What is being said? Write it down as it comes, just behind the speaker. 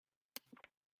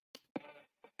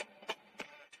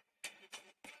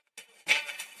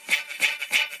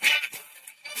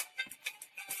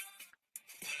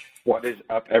What is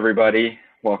up, everybody?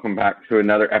 Welcome back to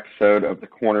another episode of the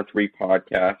Corner 3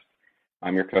 podcast.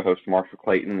 I'm your co-host, Marshall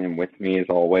Clayton, and with me, as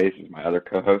always, is my other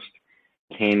co-host,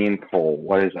 Kanyen Cole.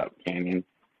 What is up, Kanyen?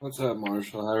 What's up,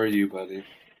 Marshall? How are you, buddy?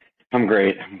 I'm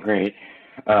great.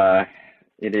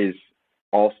 It is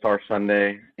All-Star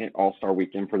Sunday and All-Star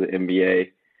Weekend for the NBA.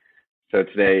 So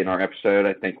today in our episode,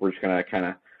 I think we're just going to kind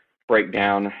of break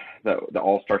down the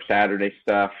All-Star Saturday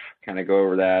stuff, kind of go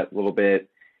over that a little bit,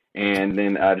 and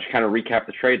then just kind of recap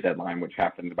the trade deadline, which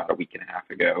happened about a week and a half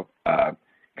ago.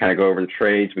 Kind of go over the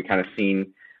trades. I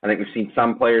think we've seen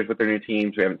some players with their new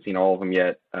teams. We haven't seen all of them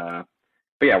yet. But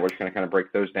yeah, we're just going to kind of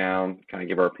break those down, kind of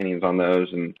give our opinions on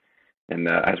those. And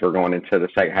as we're going into the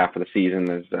second half of the season,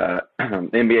 the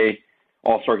NBA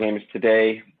All-Star game is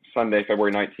today, Sunday,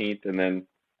 February 19th, and then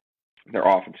they're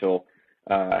off until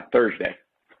Thursday.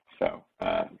 So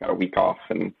got a week off,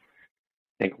 and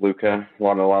I think Luka, a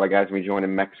lot of guys will be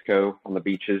joining Mexico on the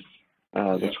beaches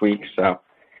this week. So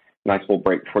nice little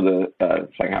break for the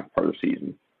second half part of the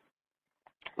season.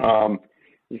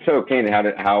 So, Kane, how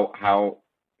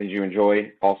did you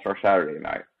enjoy All-Star Saturday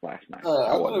night last night? I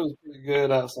thought it was pretty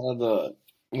good outside the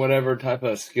whatever type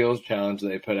of skills challenge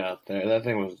they put out there. That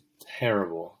thing was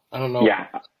terrible. I don't know. Yeah.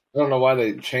 I don't know why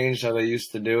they changed how they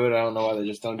used to do it. I don't know why they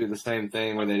just don't do the same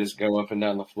thing where they just go up and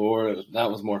down the floor.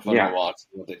 That was more fun to watch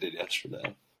than what they did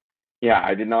yesterday. Yeah,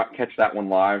 I did not catch that one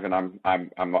live, and I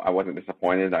wasn't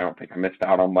disappointed. I don't think I missed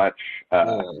out on much.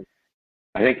 I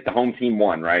think the home team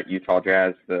won, right? Utah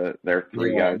Jazz. Their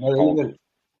three guys.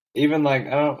 Even like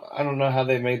I don't know how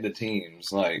they made the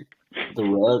teams. Like the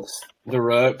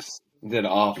Rucks did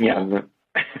awful. Yeah,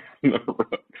 the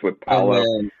Rucks with Paolo. And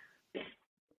then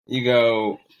you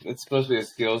go. It's supposed to be a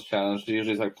skills challenge. So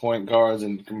usually it's like point guards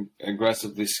and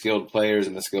aggressively skilled players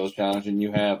in the skills challenge, and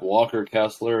you have Walker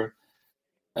Kessler,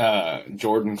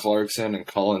 Jordan Clarkson, and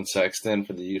Colin Sexton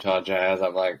for the Utah Jazz.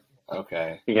 I'm like,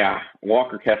 okay. Yeah,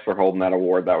 Walker Kessler holding that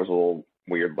award, that was a little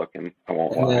weird looking. I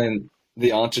won't lie. And then the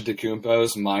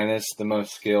Antetokounmpos minus the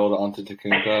most skilled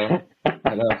Antetokounmpo.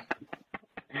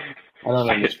 I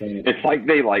don't understand. It's like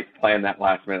they planned that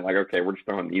last minute. Like, okay, we're just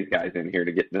throwing these guys in here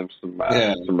to get them some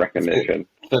recognition.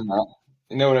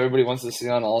 You know what everybody wants to see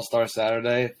on All-Star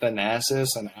Saturday?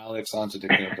 Thanasis and Alex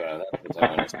Antetokounmpo. That's what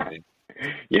I want to see.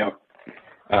 Yep.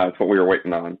 That's what we were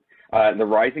waiting on. The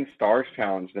Rising Stars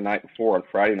Challenge the night before on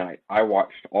Friday night. I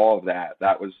watched all of that.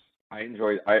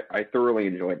 I thoroughly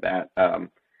enjoyed that.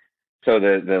 So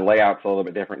the layout's a little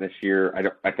bit different this year.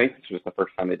 I think this was the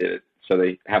first time they did it. So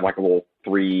they have like a little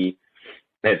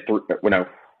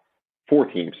four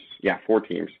teams. Yeah, four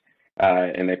teams.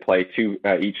 And they play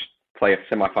each play a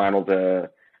semifinal to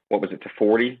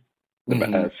 40?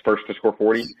 First to score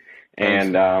 40.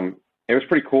 And it was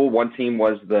pretty cool. One team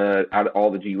was out of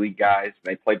all the G League guys.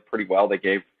 They played pretty well. They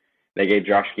gave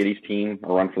Josh Giddey's team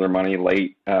a run for their money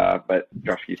late, but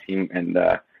Josh Giddey's team and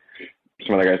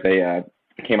some other guys, they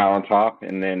came out on top.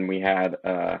 And then we had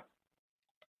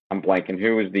I'm blanking.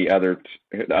 Who was the other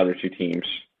two teams?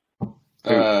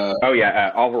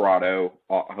 Alvarado,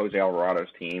 Jose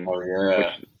Alvarado's team. Oh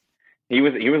yeah, he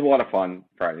was a lot of fun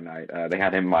Friday night. They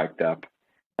had him mic'd up.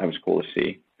 That was cool to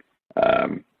see.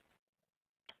 So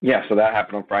that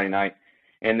happened on Friday night.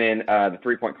 And then the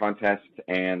three-point contest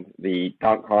and the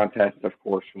dunk contest, of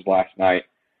course, was last night.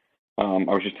 I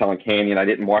was just telling Kanyen I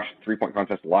didn't watch the three-point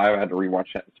contest live. I had to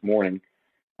rewatch that this morning.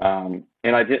 And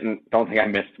I don't think I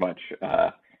missed much.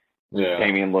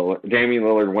 Damian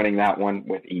Lillard winning that one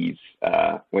with ease,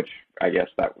 which I guess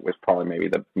that was probably maybe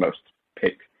the most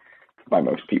picked by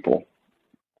most people.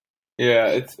 Yeah,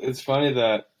 it's funny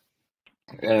that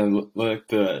and like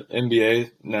the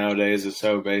NBA nowadays is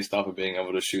so based off of being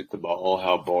able to shoot the ball,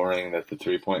 how boring that the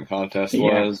three-point contest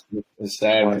was. It's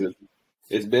sad because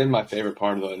it's been my favorite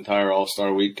part of the entire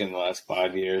All-Star week in the last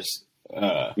 5 years.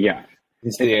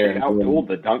 It's the Aaron outdueled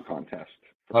the dunk contest.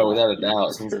 Oh, without a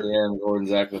doubt. Since the Aaron Gordon,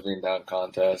 Zach LaVine dunk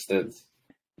contest, it's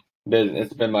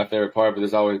been my favorite part. But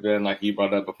there's always been, like you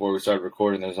brought up before we started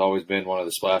recording, there's always been one of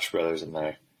the Splash Brothers in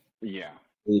there. Yeah,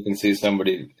 you can see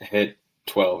somebody hit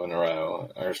 12 in a row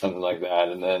or something like that,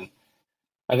 and then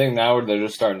I think now they're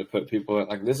just starting to put people in,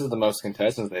 like, this is the most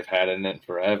contestants they've had in it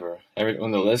forever.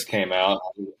 When the list came out,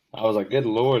 I was like, good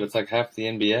Lord, it's like half the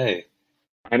NBA.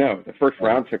 I know. The first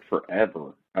round took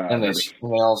forever. And they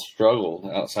all struggled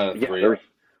outside of three. There's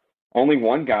only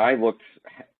one guy looked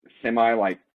semi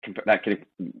like that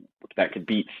could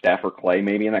beat Steph or Clay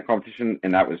maybe in that competition,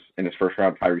 and that was in his first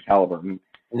round, Tyrese Halliburton.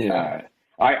 Yeah.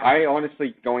 I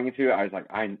honestly, going into it, I was like,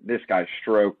 this guy's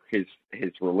stroke, his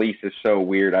release is so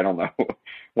weird. I don't know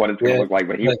what it's going to look like,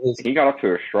 but he got off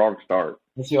to a strong start.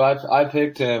 See, I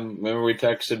picked him. Remember we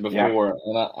texted Yeah, before,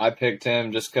 and I picked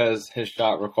him just because his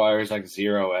shot requires like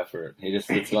zero effort. He just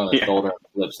sits it on his yeah, shoulder and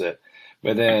flips it.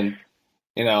 But then,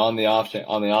 on the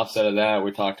offset of that,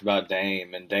 we talked about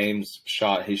Dame, and Dame's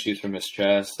shot he shoots from his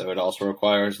chest, so it also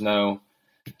requires no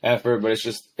effort. But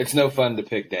it's no fun to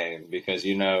pick Dame because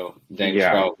Dame's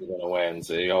yeah, probably going to win.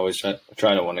 So you always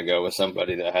try to want to go with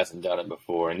somebody that hasn't done it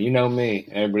before. And you know me,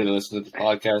 everybody that listens to the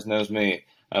podcast knows me.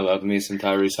 I love me some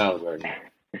Tyrese Halliburton.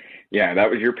 yeah.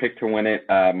 That was your pick to win it.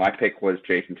 My pick was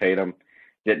Jason Tatum.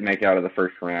 Didn't make it out of the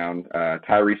first round.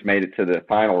 Tyrese made it to the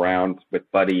final round with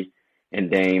Buddy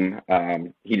and Dame. I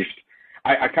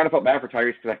kind of felt bad for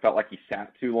Tyrese because I felt like he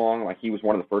sat too long. Like he was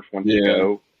one of the first ones to Yeah.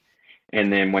 go.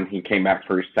 And then when he came back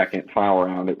for his second final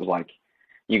round, it was like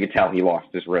you could tell he lost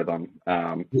his rhythm.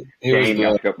 He was Dame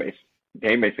got the to go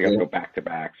Dame basically got to go back to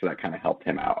back, so that kind of helped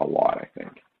him out a lot, I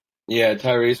think. Yeah,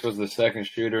 Tyrese was the second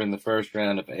shooter in the first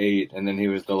round of 8, and then he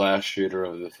was the last shooter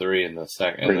of the 3 in the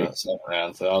second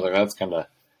round. So I was like,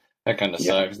 that kind of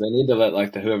Yeah, sucks. They need to let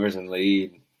like the whoever's in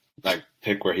lead like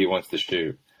pick where he wants to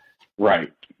shoot.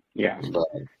 right. Yeah, But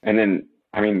and then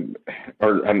I mean,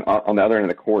 or on the other end of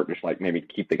the court, just like maybe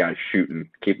keep the guys shooting,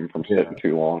 keep them from yeah, sitting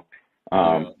too long.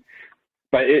 yeah,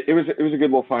 But it was a good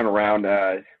little final round.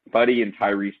 Buddy and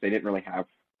Tyrese, they didn't really have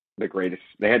the greatest.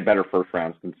 They had better first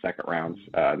rounds than second rounds.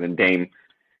 Then Dame,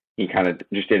 he kind of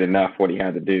just did enough what he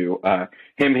had to do.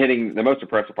 Him hitting the most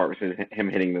impressive part was him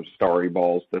hitting those starry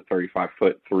balls, the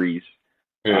 35-foot threes.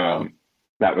 yeah.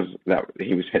 That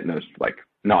he was hitting those like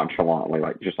nonchalantly,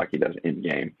 like just like he does in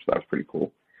game. So that was pretty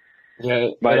cool. Yeah,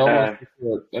 But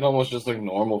it almost just looked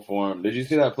normal for him. Did you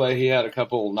see that play he had a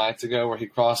couple nights ago where he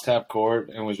crossed half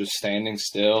court and was just standing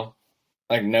still?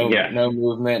 Like yeah, no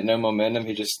movement, no momentum.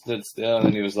 He just stood still and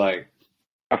then he was like,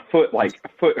 a foot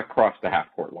across the half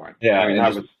court line. yeah, I mean and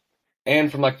that just was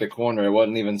and from like the corner, it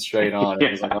wasn't even straight on.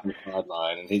 It was like yeah. on the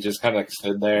sideline, and he just kind of like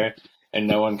stood there, and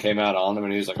no one came out on him,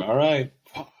 and he was like, "All right,"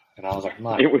 and I was like,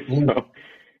 "My, It was so.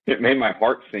 It made my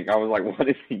heart sink. I was like, "What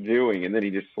is he doing?" And then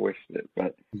he just swished it.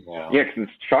 But yeah, yeah, because the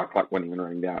shot clock wasn't even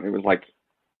running down. It was like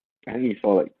I think he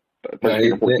saw like yeah."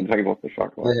 13 or 14 seconds left of the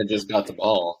shot They clock. had just got the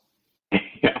ball.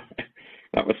 Yeah,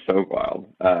 that was so wild.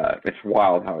 It's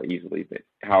wild how easy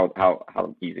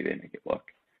they make it look.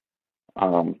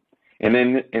 Um, and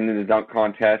then in the dunk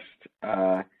contest,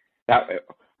 that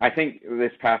I think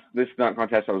this dunk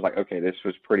contest, I was like, okay, this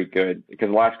was pretty good because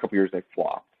the last couple years they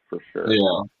flopped for sure.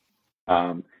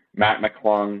 Yeah, Matt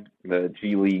McClung, the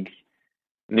G League,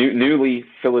 newly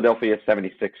Philadelphia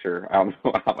 76er. I don't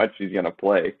know how much he's going to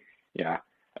play. Yeah.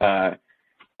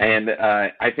 And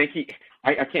I think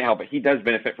I can't help it. He does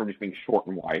benefit from just being short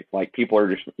and white. Like, people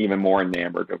are just even more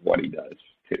enamored of what he does,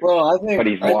 too. well, But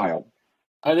he's wild.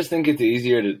 I just think it's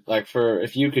easier to like for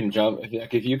if you can jump,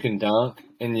 if you can dunk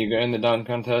and you go in the dunk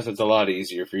contest, it's a lot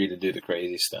easier for you to do the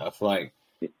crazy stuff. Like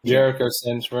Yeah. Jericho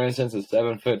Sims, for instance, is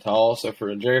 7 foot tall, so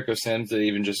for Jericho Sims to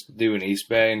even just do an East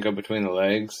Bay and go between the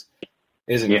legs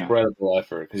is an Yeah. incredible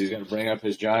effort because he's got to bring up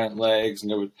his giant legs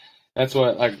and go. That's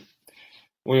what like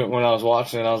when I was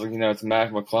watching it, I was like, it's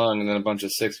Mac McClung and then a bunch of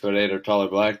 6'8" or taller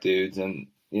black dudes, and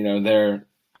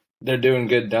they're doing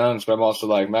good dunks, but I'm also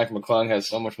like Mac McClung has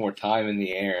so much more time in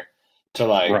the air to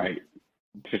like Right.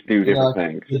 Just do different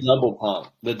things. the double pump.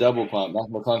 The double pump. Mac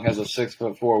McClung has a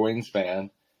 6'4" wingspan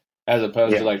as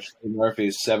opposed to Yeah. like Trey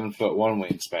Murphy's 7'1"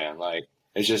 wingspan. Like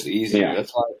it's just easier. Yeah.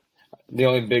 That's why the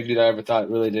only big dude I ever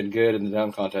thought really did good in the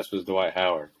dunk contest was Dwight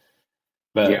Howard.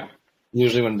 But Yeah.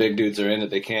 usually when big dudes are in it,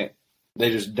 they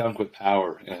just dunk with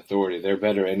power and authority. They're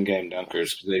better in-game dunkers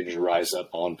because they just rise up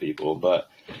on people. But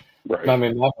Right. I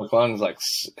mean, Mac McClung's like,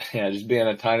 just being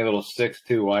a tiny little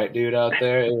 6'2" white dude out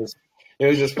there. It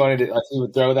was just funny to like he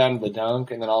would throw that into the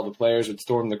dunk, and then all the players would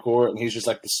storm the court, and he's just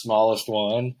like the smallest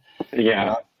one.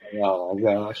 Yeah. Oh my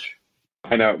gosh!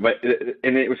 I know,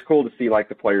 and it was cool to see like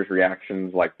the players'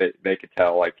 reactions. Like they could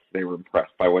tell like they were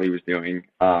impressed by what he was doing.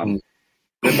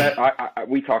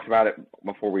 We talked about it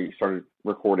before we started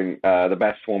recording. The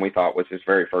best one we thought was his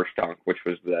very first dunk, which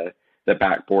was the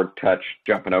backboard touch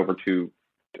jumping over two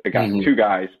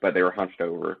guys, but they were hunched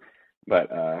over. But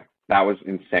that was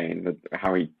insane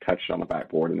how he touched on the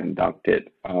backboard and then dunked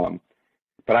it.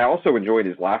 But I also enjoyed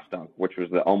his last dunk, which was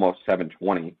the almost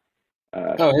 720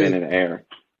 spin in the air.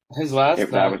 His last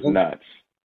dunk, that was nuts.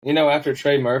 After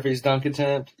Trey Murphy's dunk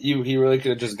attempt, he really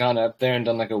could have just gone up there and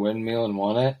done like a windmill and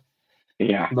won it.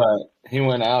 Yeah. But he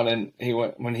went out and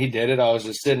when he did it, I was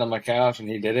just sitting on my couch and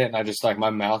he did it, and I just like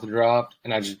my mouth dropped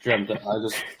and I just dreamt it. I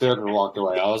just stood and walked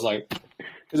away. I was like,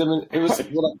 because I mean, it was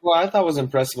what I thought was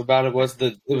impressive about it was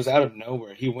it was out of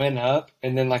nowhere. He went up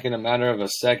and then like in a matter of a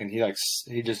second,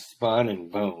 he just spun and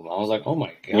boom. I was like, oh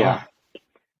my god. Yeah.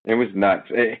 It was nuts.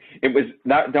 It was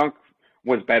that dunk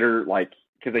was better, like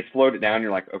because they slowed it down.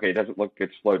 You're like, okay, it doesn't look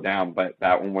good slowed down, but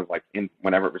that one was like in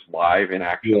whenever it was live in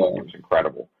action, like Yeah. it was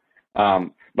incredible.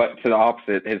 But to the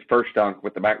opposite, his first dunk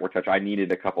with the backboard touch, I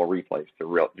needed a couple of replays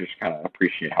to just kind of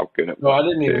appreciate how good it No, I was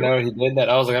didn't even too. know he did that.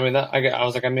 I was like, I mean, I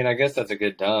was like, I mean, I guess that's a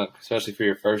good dunk, especially for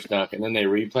your first dunk. And then they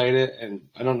replayed it, and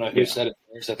I don't know who Yeah, said it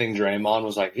first. I think Draymond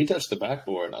was like, he touched the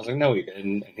backboard. And I was like, no, he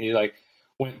didn't. And he like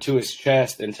went to his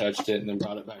chest and touched it, and then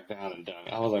brought it back down and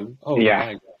dunked. I was like, oh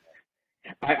yeah.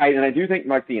 my god, And I do think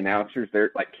like the announcers,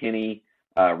 they're like Kenny,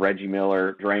 Reggie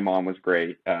Miller, Draymond was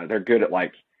great. They're good at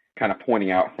like kind of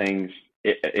pointing out things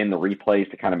in the replays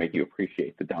to kind of make you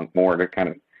appreciate the dunk more. To kind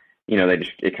of, they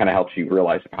just it kind of helps you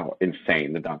realize how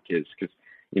insane the dunk is because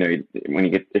when you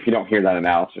get if you don't hear that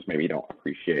analysis, maybe you don't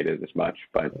appreciate it as much.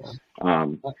 But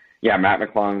yeah, Matt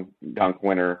McClung, dunk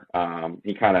winner.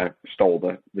 He kind of stole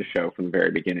the show from the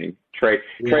very beginning. Trey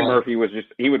yeah, Murphy was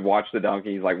he would watch the dunk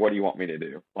and he's like, "What do you want me to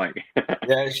do?" Like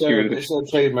yeah. he was. It showed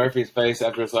Trey Murphy's face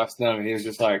after his last dunk, and he was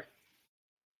just like,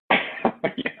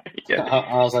 Yeah, yeah,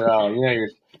 I was like, oh,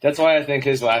 that's why I think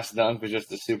his last dunk was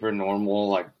just a super normal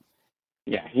like.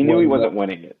 yeah. He knew he wasn't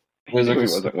winning it. It was He like knew a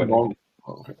he wasn't super winning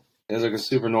normal. It was like a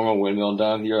super normal windmill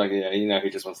dunk. You're like, yeah, he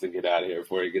just wants to get out of here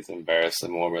before he gets embarrassed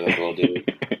some more by the little dude.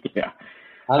 it. Yeah.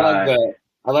 I like that.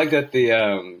 I like that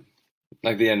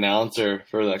the announcer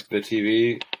for like the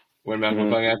TV when Matt Mhm.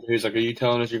 McClung after he's like, "Are you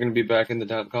telling us you're going to be back in the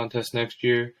dunk contest next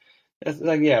year?" That's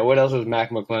like, yeah. What else is Mac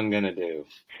McClung going to do?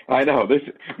 I know this.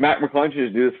 Matt McClung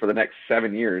should do this for the next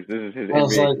 7 years. This is his I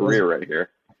was NBA like, career right here.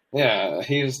 yeah.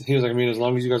 He was like, I mean, as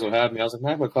long as you guys will have me. I was like,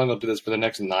 Mac McClung will do this for the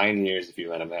next 9 years if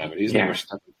you let him have it. He's Yeah. never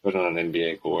stepped foot on an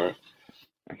NBA court.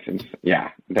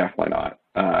 Yeah, definitely not.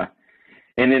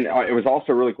 And then it was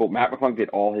also really cool. Matt McClung did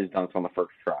all his dunks on the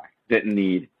first try. Didn't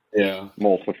need Yeah.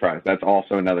 multiple tries. That's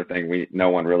also another thing no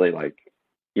one really like.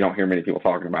 You don't hear many people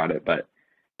talking about it, but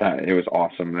it was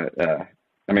awesome.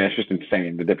 I mean, it's just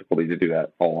insane the difficulty to do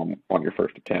that all on your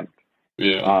first attempt.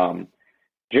 Yeah.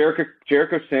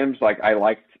 Jericho Sims, like I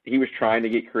liked. He was trying to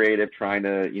get creative, trying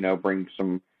to bring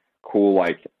some cool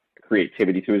like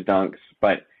creativity to his dunks,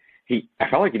 but I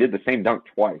felt like he did the same dunk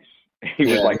twice. He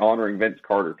was like honoring Vince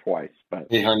Carter twice, but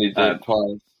He honeyed it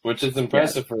twice, which is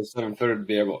impressive for a 7-footer to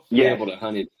be able to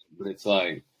honey it. But it's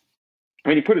like, I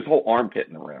mean, he put his whole armpit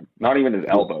in the rim, not even his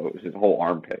elbow. It was his whole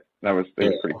armpit. It was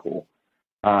pretty cool.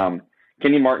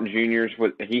 Kenyon Martin Jr.'s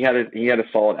he had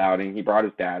a solid outing. He brought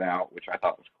his dad out, which I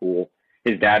thought was cool.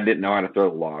 His dad didn't know how to throw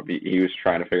the lob. He was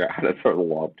trying to figure out how to throw the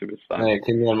lob to his son. hey,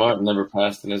 Kenyon Martin never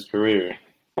passed in his career.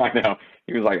 I know.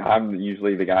 He was like, I'm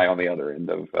usually the guy on the other end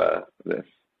of this,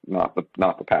 not the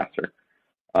passer.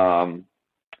 But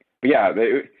yeah,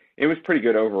 it was pretty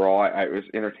good overall. It was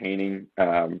entertaining.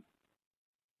 I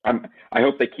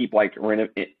hope they keep like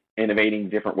innovating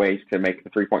different ways to make the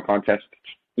 3-point contest.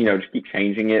 Just keep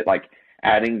changing it, like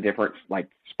adding different like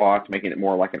spots, making it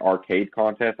more like an arcade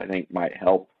contest. I think might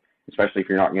help, especially if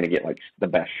you're not going to get like the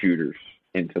best shooters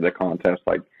into the contest.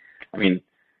 Like, I mean,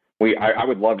 I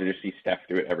would love to just see Steph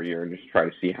do it every year and just try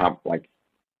to see how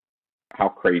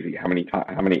crazy, how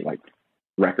many like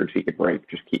records he could break.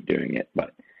 Just keep doing it,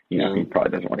 but he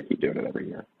probably doesn't want to keep doing it every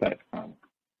year. But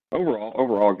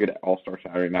overall, good All-Star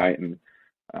Saturday night, and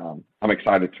I'm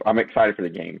excited. I'm excited for the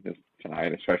game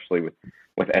tonight, especially with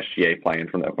SGA playing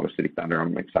from the Oklahoma City Thunder.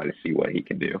 I'm excited to see what he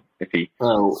can do if he.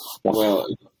 Oh well,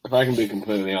 if I can be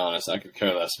completely honest, I could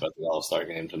care less about the All-Star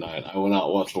game tonight. I will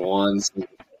not watch one.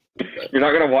 You're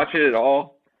not going to watch it at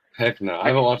all? Heck no! I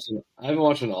haven't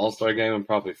watched an All-Star game in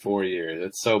probably 4 years.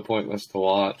 It's so pointless to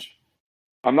watch.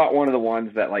 I'm not one of the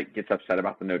ones that like gets upset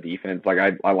about the no defense. Like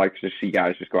I like to see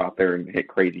guys just go out there and hit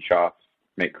crazy shots,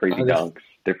 make crazy dunks.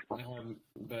 I have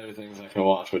better things I can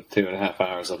watch with 2.5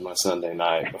 hours of my Sunday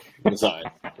night. Besides,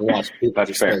 watch people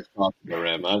just start talking the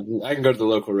rim. I can go to the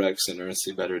local rec center and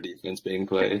see better defense being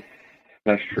played.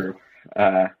 That's true.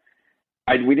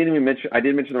 I didn't mention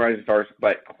the Rising Stars,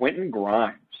 but Quentin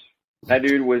Grimes, that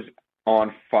dude was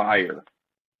on fire,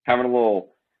 having a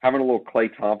little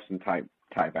Klay Thompson type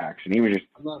action. He was just.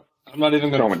 I'm not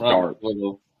even going to front.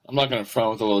 I'm not going to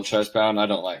front with a little chest pound. I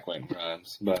don't like Quentin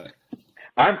Grimes, but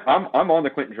I'm on the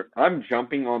Quentin. I'm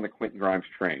jumping on the Quentin Grimes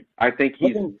train. I think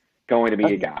he's going to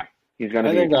be a guy. He's going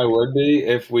to. I think I would be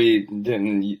if we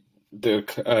didn't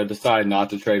decide not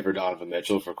to trade for Donovan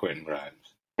Mitchell for Quentin Grimes.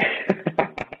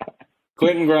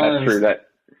 Quentin Grimes.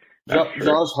 That's true.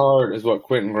 Josh Hart is what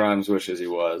Quentin Grimes wishes he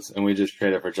was, and we just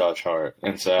traded for Josh Hart.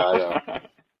 And so I don't.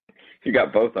 You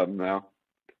got both of them now.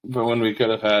 But when we could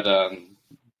have had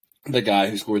the guy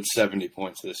who scored 70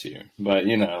 points this year. But,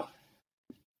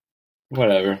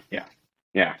 whatever.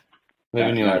 Yeah. Live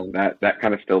and you learn. That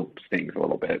kind of still stings a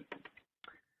little bit.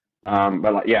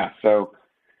 But yeah, so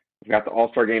we've got the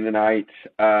All-Star game tonight.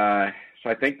 So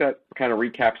I think that kind of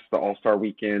recaps the All-Star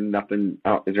weekend. Nothing.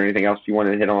 Is there anything else you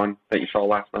wanted to hit on that you saw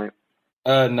last night?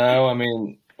 No, I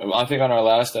mean, I think on our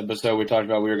last episode we talked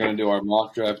about we were going to do our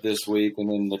mock draft this week, and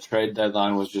then the trade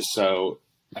deadline was just so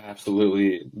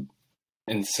absolutely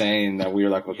insane that we were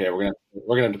like, okay, we're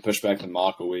gonna have to push back the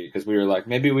mock a week because we were like,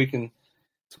 maybe we can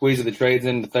squeeze the trades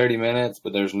into 30 minutes,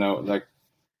 but there's no way.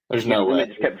 They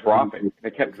just kept dropping.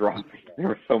 They kept dropping. There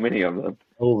were so many of them.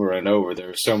 Over and over. There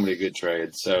were so many good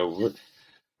trades. So,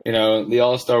 the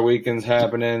All-Star weekend's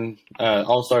happening.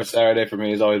 All-Star Saturday for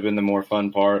me has always been the more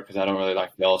fun part because I don't really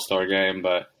like the All-Star game.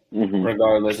 But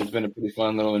regardless, it's been a pretty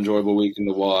fun, little enjoyable weekend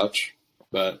to watch.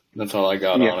 But that's all I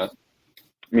got on it.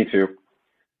 Me too.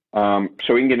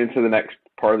 So we can get into the next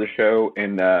part of the show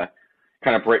and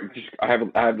kind of break. I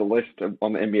have the list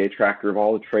on the NBA tracker of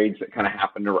all the trades that kind of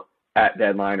happened at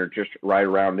deadline or just right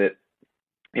around it.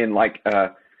 And like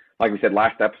we said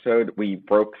last episode, we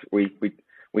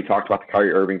talked about the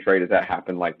Kyrie Irving trade as that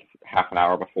happened like half an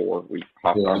hour before we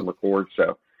hopped on and record.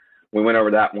 So we went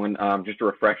over that one. Just a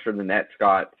refresher, the Nets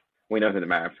got, we know who the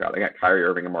Mavs got. They got Kyrie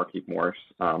Irving and Markieff Morris.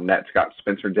 Nets got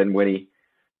Spencer Dinwiddie,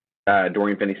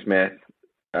 Dorian Finney-Smith,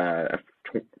 a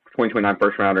 2029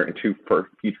 first rounder, and 2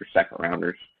 future second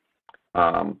rounders.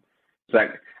 So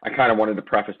that, I kind of wanted to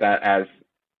preface that as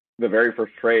the very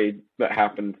first trade that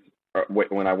happened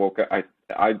when I woke up.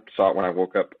 I saw it when I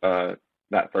woke up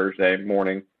that Thursday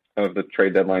morning of the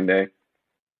trade deadline day.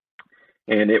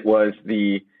 And it was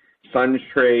the Suns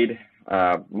trade,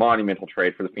 monumental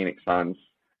trade for the Phoenix Suns.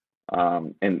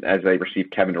 And as they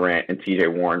received Kevin Durant and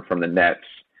TJ Warren from the Nets.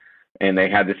 And they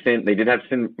did have to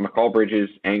send McCall Bridges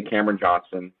and Cameron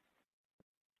Johnson.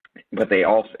 But they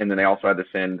also had to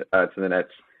send to the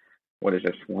Nets, what is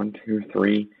this?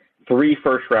 3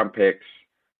 first-round picks.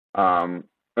 4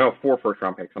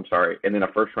 first-round picks, I'm sorry. And then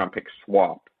a first-round pick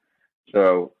swap.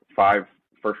 So 5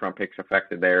 first-round picks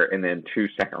affected there, and then 2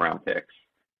 second-round picks.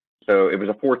 So it was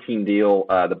a 14 deal.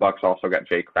 The Bucks also got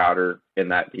Jay Crowder in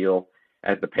that deal,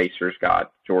 as the Pacers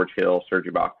got George Hill, Serge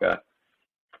Ibaka,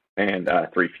 and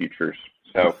 3 futures.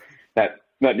 So that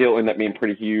deal ended up being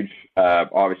pretty huge.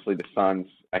 Obviously, the Suns,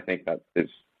 I think that's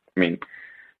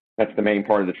the main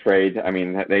part of the trade. I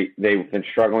mean, they've been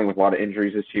struggling with a lot of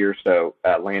injuries this year, so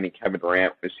landing Kevin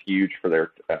Durant was huge for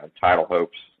their title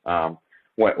hopes.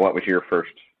 What was your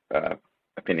first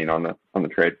opinion on the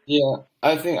trade? Yeah,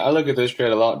 I think I look at this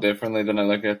trade a lot differently than I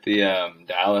look at the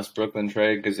Dallas-Brooklyn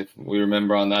trade, because if we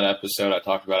remember on that episode I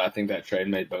talked about, I think that trade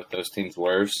made both those teams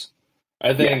worse.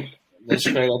 I think this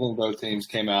trade, I think both teams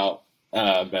came out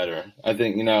better. I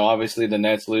think, obviously the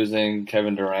Nets losing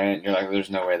Kevin Durant, you're like,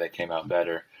 there's no way they came out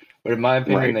better. But in my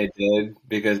opinion, they did,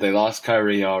 because they lost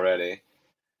Kyrie already.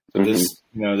 So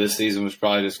this season was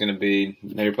probably just going to be,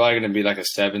 they're probably going to be like a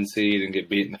 7 seed and get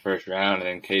beat in the first round. And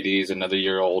then KD's another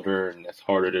year older, and it's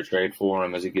harder to trade for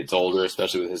him as he gets older,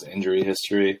 especially with his injury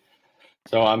history.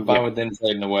 So I'm fine with them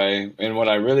trading away. And what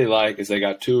I really like is they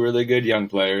got 2 really good young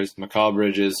players, McCall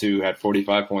Bridges, who had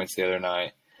 45 points the other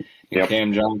night, and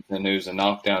Cam Johnson, who's a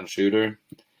knockdown shooter.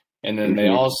 And then they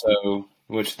also,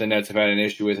 which the Nets have had an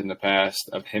issue with in the past,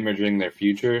 of hemorrhaging their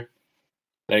future,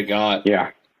 they got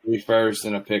 3 firsts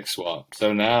and a pick swap.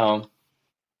 So now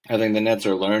I think the Nets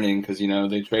are learning, because,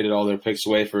 they traded all their picks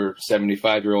away for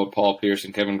 75-year-old Paul Pierce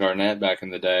and Kevin Garnett back in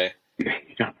the day.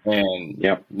 And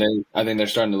I think they're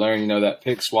starting to learn, that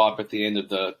pick swap at the end of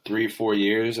the 3-4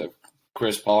 years of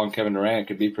Chris Paul and Kevin Durant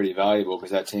could be pretty valuable,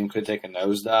 because that team could take a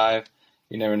nosedive.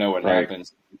 You never know what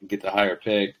happens. You can get the higher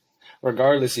pick.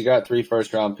 Regardless, you got 3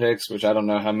 first-round picks, which I don't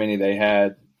know how many they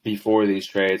had before these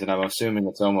trades, and I'm assuming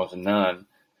it's almost none,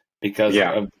 because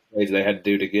of the trades they had to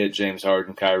do to get James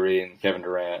Harden, Kyrie, and Kevin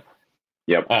Durant.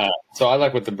 So I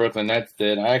like what the Brooklyn Nets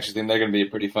did. I actually think they're going to be a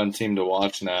pretty fun team to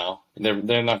watch now.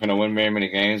 They're not going to win very many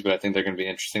games, but I think they're going to be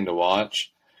interesting to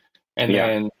watch. And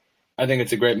then I think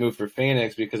it's a great move for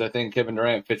Phoenix, because I think Kevin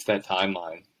Durant fits that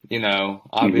timeline.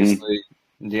 Obviously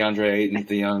DeAndre Ayton's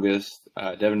the youngest.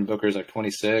 Devin Booker's like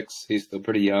 26. He's still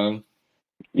pretty young.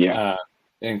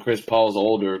 And Chris Paul's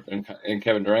older, and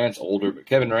Kevin Durant's older. But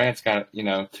Kevin Durant's got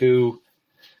 2-3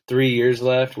 years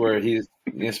left, where he's,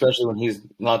 especially when he's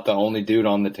not the only dude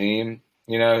on the team.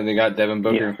 They got Devin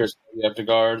Booker and Chris Paul you have to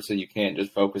guard, so you can't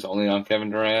just focus only on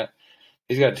Kevin Durant.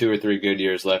 He's got 2 or 3 good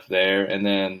years left there, and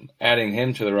then adding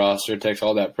him to the roster takes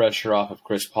all that pressure off of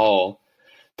Chris Paul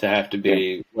to have to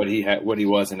be what he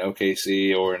was in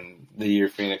OKC or in the year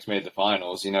Phoenix made the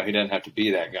finals. He doesn't have to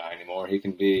be that guy anymore. He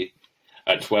can be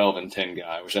a 12-10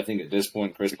 guy, which I think at this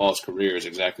point in Chris Paul's career is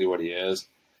exactly what he is.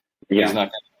 He's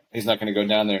not going to He's not going to go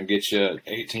down there and get you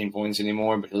 18 points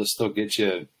anymore, but he'll still get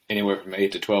you anywhere from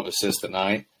 8 to 12 assists a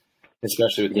night,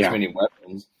 especially with this many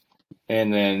weapons.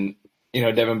 And then,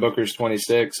 Devin Booker's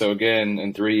 26. So, again,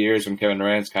 in 3 years when Kevin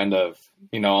Durant's kind of,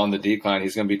 on the decline,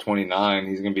 he's going to be 29.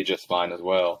 He's going to be just fine as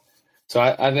well. So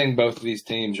I think both of these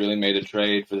teams really made a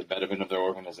trade for the betterment of their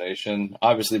organization.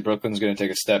 Obviously, Brooklyn's going to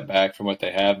take a step back from what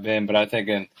they have been, but I think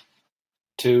in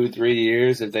 2-3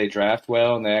 years, if they draft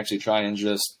well and they actually try and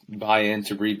just buy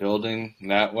into rebuilding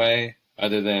that way,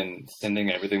 other than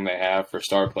sending everything they have for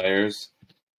star players,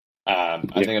 I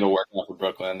think it'll work out for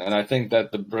Brooklyn. And I think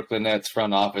that the Brooklyn Nets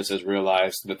front office has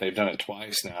realized that they've done it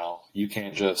twice now. You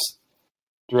can't just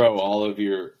throw all of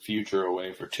your future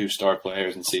away for 2 star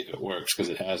players and see if it works, because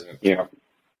it hasn't. Yeah,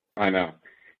 I know.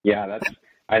 Yeah,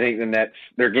 I think the Nets,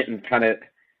 they're getting kind of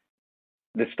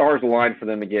the stars aligned for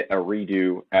them to get a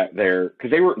redo at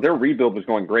because their rebuild was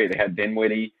going great. They had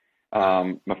Dinwiddie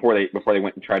before they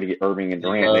went and tried to get Irving and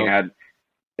Durant. They had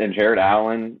and Jared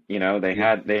Allen. They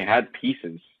had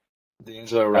pieces.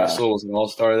 D'Angelo Russell was an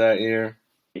all-star that year.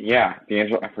 Yeah,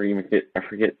 D'Angelo. I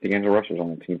forget D'Angelo Russell's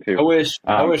on the team too. I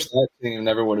wish that team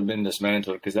never would have been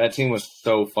dismantled, because that team was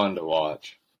so fun to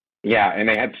watch. Yeah, and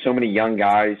they had so many young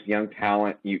guys, young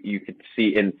talent. You could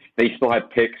see, and they still had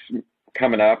picks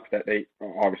coming up that they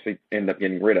obviously end up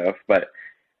getting rid of. But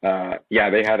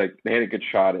they had a good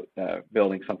shot at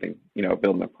building something.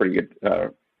 Building a pretty good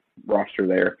roster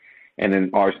there. And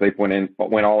then obviously they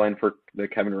went all in for the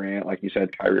Kevin Durant, like you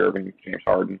said, Kyrie Irving, James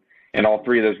Harden. And all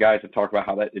 3 of those guys have talked about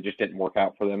how that it just didn't work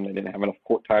out for them. They didn't have enough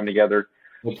court time together.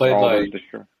 They played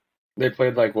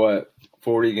like what,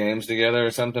 40 games together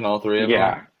or something, all 3 of them?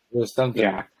 Yeah. It was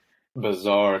something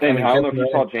bizarre. And I don't know if you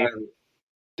saw James.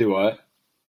 Do what?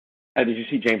 Did you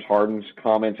see James Harden's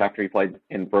comments after he played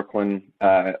in Brooklyn?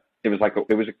 It was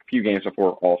a few games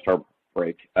before All-Star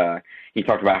break. He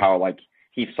talked about how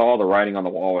he saw the writing on the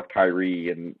wall with Kyrie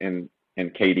and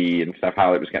KD and stuff,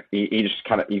 how it was. He just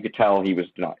kind of, you could tell he was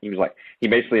not. He was he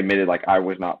basically admitted I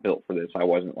was not built for this. I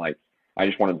wasn't I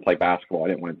just wanted to play basketball. I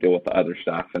didn't want to deal with the other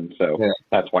stuff, and so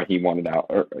that's why he wanted out,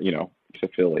 to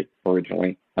Philly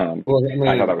originally. I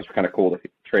thought that was kind of cool, the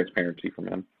transparency from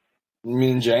him. I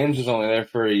mean, James was only there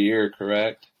for a year,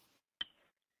 correct?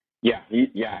 Yeah, he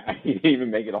didn't even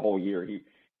make it a whole year.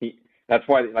 He that's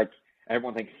why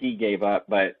everyone thinks he gave up,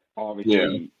 but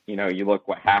obviously, you look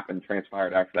what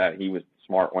transpired after that. He was the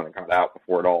smart one that got out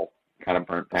before it all kind of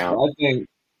burnt down.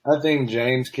 I think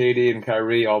James, KD, and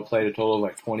Kyrie all played a total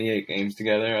of 28 games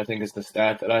together. I think is the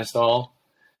stat that I saw.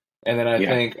 And then I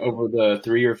think over the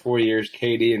 3 or 4 years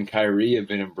KD and Kyrie have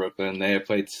been in Brooklyn, they have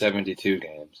played 72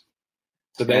 games.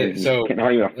 So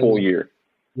not even a full year.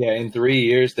 Yeah, in 3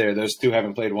 years there, those 2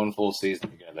 haven't played one full season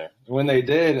together. When they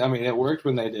did, it worked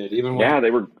when they did. Even when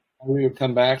they were. We would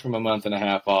come back from a month and a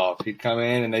half off. He'd come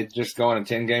in and they'd just go on a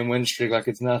 10-game win streak like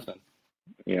it's nothing.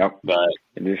 Yep. But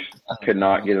it just could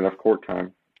not get enough court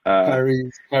time.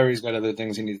 Kyrie's got other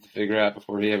things he needs to figure out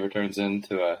before he ever turns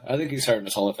into I think he's hurting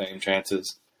his Hall of Fame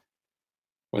chances.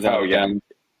 He's going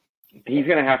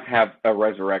to have a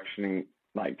resurrection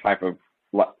type of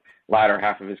latter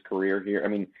half of his career here.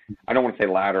 I don't want to say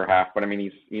latter half, but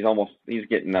he's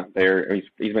getting up there.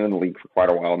 He's been in the league for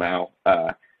quite a while now.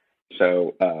 He's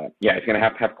going to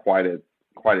have quite a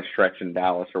stretch in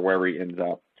Dallas or wherever he ends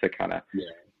up to kind of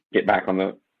get back on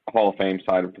the Hall of Fame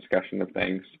side of discussion of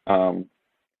things. But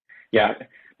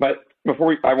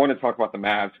before I want to talk about the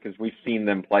Mavs, because we've seen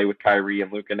them play with Kyrie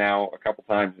and Luka now a couple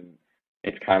times, and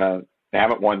it's kind of, they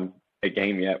haven't won a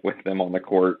game yet with them on the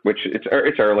court, which it's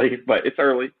early, but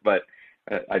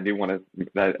I do want to,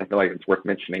 I feel like it's worth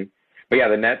mentioning. But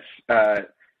the Nets,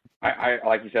 I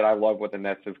like you said, I love what the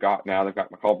Nets have got now. They've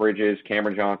got McCall Bridges,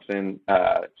 Cameron Johnson,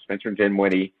 Spencer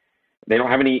Dinwiddie. They don't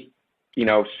have any,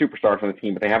 superstars on the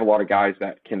team, but they have a lot of guys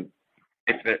that can,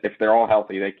 if they're all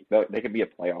healthy, they could be a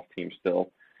playoff team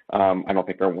still. I don't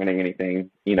think they're winning anything,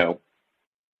 out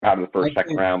of the first,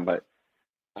 second round, but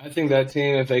I think that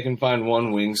team, if they can find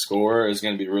one wing scorer, is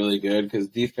going to be really good, because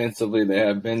defensively they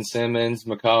have Ben Simmons,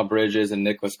 McCall Bridges, and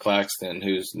Nicholas Claxton,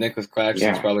 Nicholas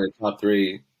Claxton's probably a top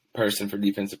 3 person for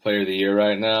Defensive Player of the Year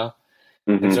right now.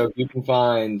 Mm-hmm. And so if you can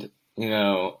find,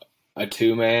 a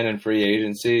 2-man in free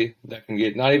agency that can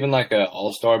get not even like an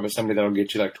all-star, but somebody that'll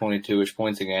get you 22-ish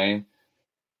points a game.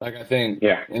 I think,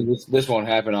 and this won't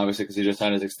happen obviously because he just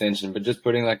signed his extension, but just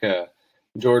putting a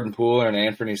Jordan Poole and an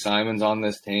Anthony Simons on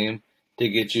this team to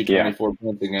get you 24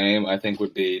 points a game, I think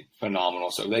would be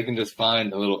phenomenal. So if they can just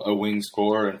find a wing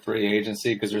scorer in free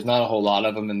agency, because there's not a whole lot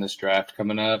of them in this draft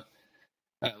coming up,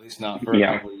 at least not for a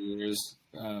couple of years.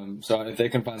 So if they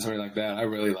can find somebody like that, I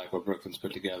really like what Brooklyn's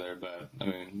put together. But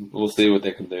we'll see what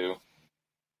they can do.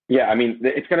 Yeah, I mean,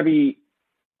 it's going to be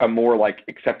a more like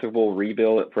acceptable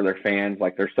rebuild for their fans.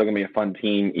 Like they're still going to be a fun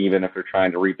team, even if they're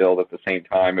trying to rebuild at the same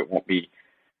time. It won't be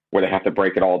where they have to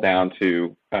break it all down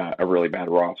to a really bad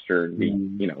roster and be,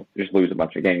 just lose a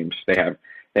bunch of games. They have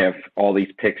all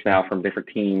these picks now from different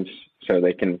teams, so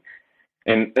they can.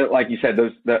 And like you said,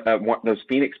 those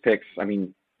Phoenix picks. I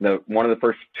mean, two of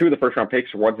the first round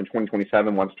picks, one's in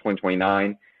 2027, one's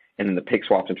 2029, and then the pick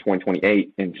swaps in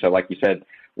 2028. And so, like you said,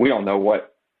 we don't know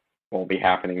what will be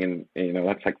happening, and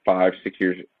that's like 5-6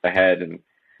 years ahead. And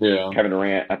Kevin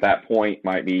Durant at that point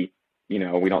might be. We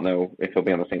don't know if he'll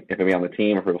be on the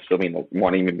team, or if he'll still be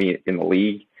won't even be in the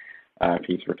league if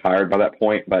he's retired by that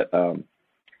point. But so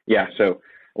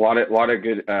a lot of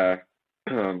good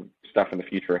stuff in the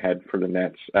future ahead for the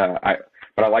Nets. But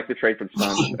I like the trade for the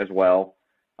Suns as well.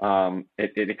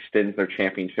 It extends their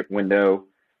championship window,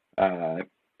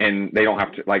 and they don't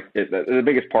have to the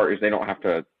biggest part is they don't have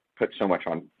to put so much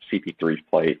on CP3's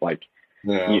plate.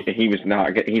 He's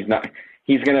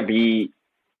going to be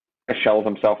a shell of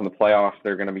himself in the playoffs.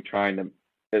 They're going to be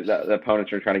the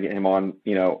opponents are trying to get him on,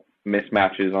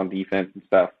 mismatches on defense and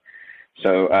stuff.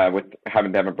 So with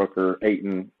having Devin Booker,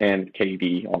 Ayton, and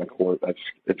KD on the court, that's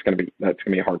going to be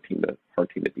a hard team to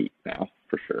beat now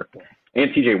for sure.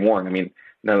 And TJ Warren, I mean,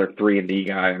 another 3-and-D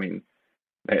guy. I mean,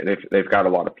 they've got a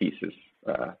lot of pieces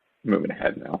moving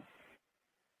ahead now.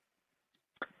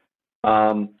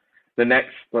 The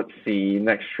next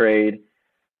trade.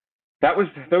 Those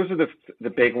are the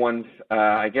big ones.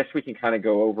 I guess we can kind of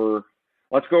go over.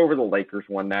 Let's go over the Lakers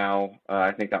one now.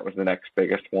 I think that was the next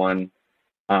biggest one.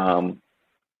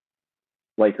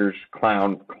 Lakers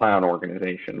clown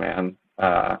organization, man.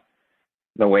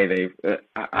 The way they've,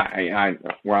 I'm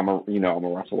a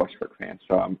Russell Westbrook fan,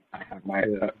 so I have my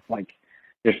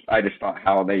I just thought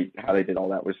how they did all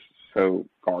that was so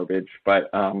garbage.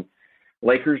 But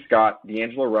Lakers got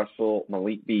D'Angelo Russell,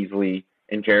 Malik Beasley,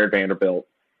 and Jared Vanderbilt.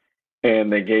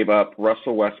 And they gave up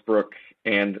Russell Westbrook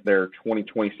and their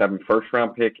 2027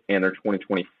 first-round pick and their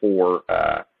 2024,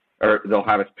 or they'll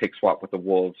have his pick swap with the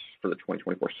Wolves for the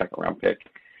 2024 second-round pick.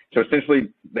 So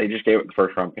essentially, they just gave up the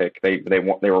first-round pick. They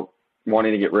were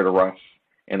wanting to get rid of Russ,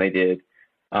 and they did.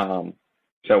 So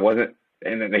it wasn't,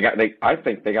 and then I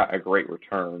think they got a great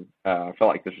return. I felt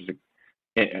like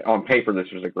on paper,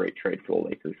 this was a great trade for the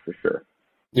Lakers for sure.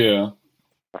 Yeah.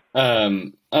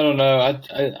 I don't know. I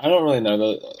don't really know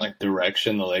the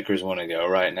direction the Lakers want to go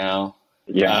right now.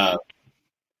 Yeah.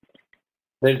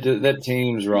 That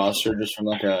team's roster just from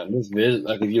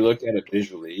if you look at it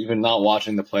visually, even not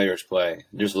watching the players play,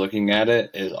 just looking at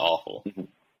it is awful. Mm-hmm.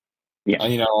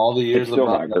 Yeah. All the years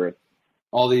LeBron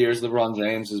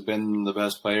James has been the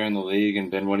best player in the league and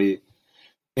been been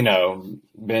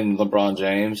LeBron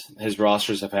James. His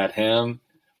rosters have had him,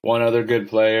 one other good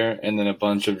player, and then a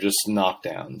bunch of just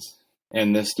knockdowns.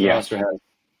 And this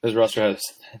roster has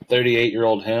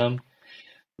 38-year-old him.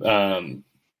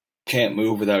 Can't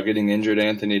move without getting injured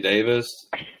Anthony Davis.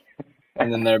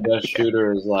 And then their best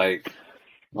shooter is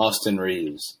Austin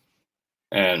Reeves.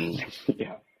 And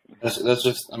that's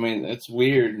just, it's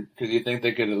weird because you think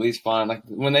they could at least find,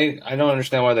 I don't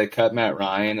understand why they cut Matt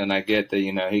Ryan, and I get that,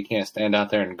 he can't stand out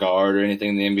there and guard or anything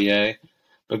in the NBA.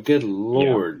 But good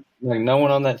Lord, no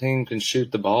one on that team can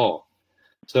shoot the ball.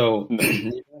 So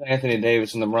you got Anthony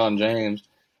Davis and LeBron James,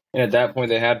 and at that point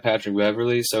they had Patrick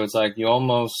Beverley. So it's you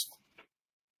almost,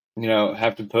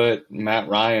 have to put Matt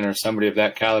Ryan or somebody of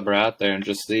that caliber out there and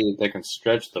just see if they can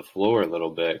stretch the floor a little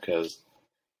bit, because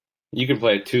you can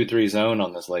play a 2-3 zone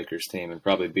on this Lakers team and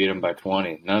probably beat them by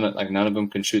 20. None of them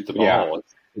can shoot the ball. Yeah.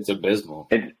 It's abysmal.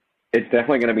 It's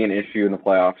definitely going to be an issue in the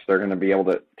playoffs. They're going to be teams are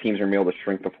going to be able to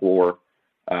shrink the floor,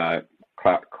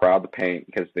 crowd the paint,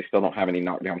 because they still don't have any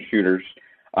knockdown shooters.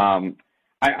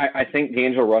 I think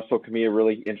D'Angelo Russell can be a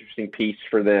really interesting piece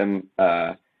for them,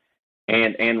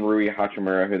 and Rui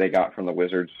Hachimura, who they got from the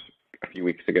Wizards a few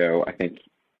weeks ago. I think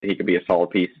he could be a solid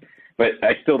piece. But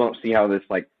I still don't see how this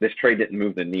trade didn't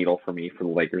move the needle for me for the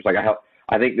Lakers.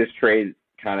 I think this trade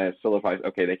kind of solidifies,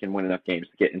 okay, they can win enough games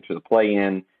to get into the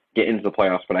play-in, get into the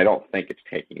playoffs, but I don't think it's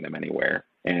taking them anywhere.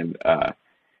 And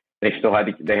they still had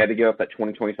to give up that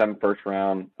 2027 first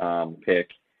round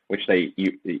pick, which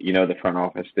the front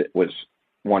office was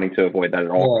wanting to avoid that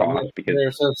at all costs, because they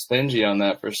were so stingy on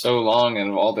that for so long,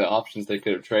 and all the options they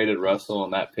could have traded Russell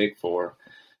and that pick for,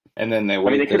 and then they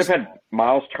could have had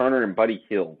Miles Turner and Buddy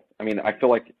Hield. I feel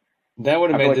like that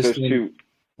would have made this team.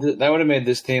 That would have made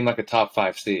this team a top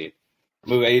 5 seed.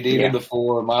 Move AD to the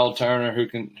 4, Miles Turner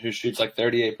who shoots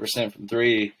 38% from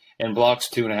 3 and blocks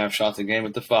 2.5 shots a game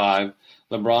at the 5.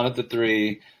 LeBron at the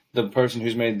 3, the person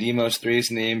who's made the most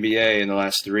threes in the NBA in the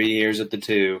last 3 years at the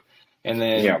 2. And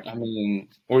then, Yeah. I mean,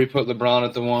 or you put LeBron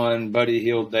at the 1, Buddy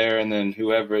Hield there, and then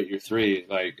whoever at your 3.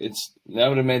 Like, that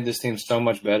would have made this team so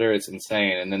much better. It's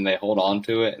insane. And then they hold on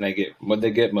to it, and they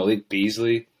get Malik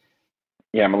Beasley.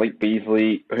 Yeah, Malik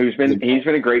Beasley, he's been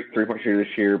a great 3-point shooter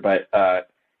this year, but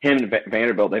him and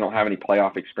Vanderbilt, they don't have any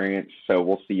playoff experience, so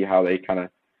we'll see how they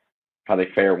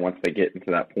fare once they get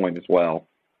into that point as well.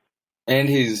 And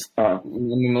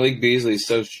Malik Beasley's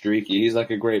so streaky. He's like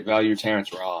a great value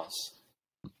Terrence Ross.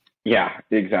 Yeah,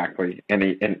 exactly.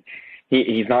 And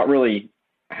he's not really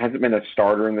hasn't been a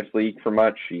starter in this league for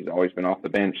much. He's always been off the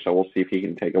bench, so we'll see if he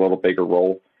can take a little bigger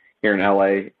role here in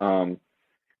LA.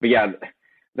 But yeah,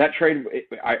 that trade,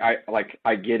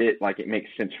 I get it. Like, it makes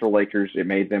sense for Lakers. It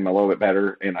made them a little bit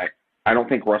better, and I don't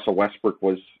think Russell Westbrook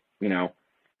was,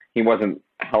 he wasn't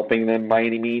helping them by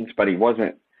any means, but he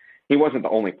wasn't the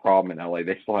only problem in LA.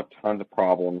 They still have tons of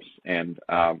problems, and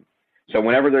so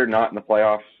whenever they're not in the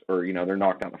playoffs or they're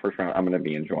knocked out in the first round, I'm going to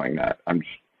be enjoying that.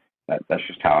 That's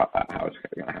just how it's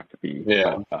going to have to be.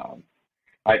 Yeah.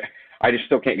 I just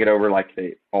still can't get over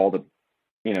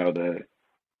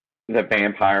the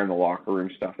vampire in the locker room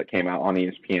stuff that came out on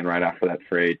ESPN right after that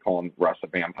trade, calling Russ a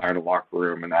vampire in the locker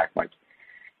room and act like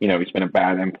he's been a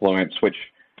bad influence. Which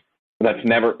that's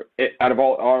never out of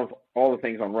all the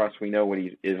things on Russ, we know what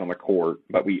he is on the court,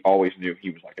 but we always knew he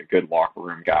was like a good locker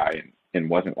room guy and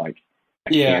wasn't like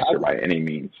a cancer by any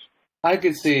means. I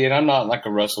could see, and I'm not like a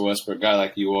Russell Westbrook guy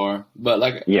like you are, but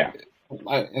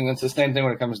and it's the same thing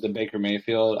when it comes to Baker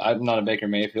Mayfield. I'm not a Baker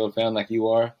Mayfield fan like you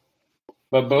are,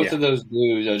 but both of those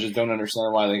dudes, I just don't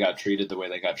understand why they got treated the way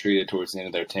they got treated towards the end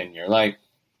of their tenure. Like,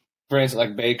 for instance,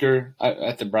 like Baker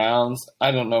at the Browns, I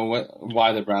don't know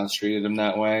why the Browns treated him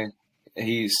that way.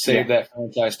 He saved that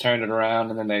franchise, turned it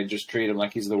around, and then they just treat him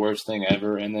like he's the worst thing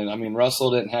ever. And then, I mean,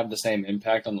 Russell didn't have the same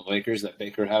impact on the Lakers that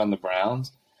Baker had on the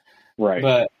Browns. Right.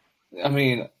 But, I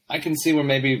mean, I can see where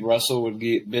maybe Russell would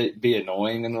be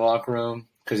annoying in the locker room,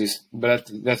 but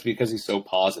that's because he's so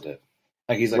positive.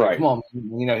 Like, he's like, come on,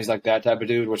 he's like that type of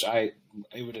dude, which it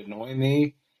would annoy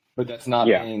me, but that's not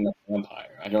being a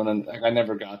vampire. I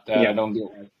never got that. I don't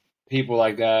get people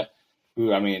like that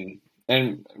who, I mean,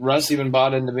 and Russ even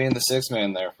bought into being the sixth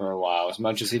man there for a while. As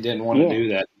much as he didn't want to do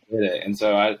that, he did it. And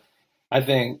so I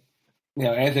think,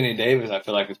 Anthony Davis, I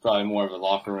feel like, is probably more of a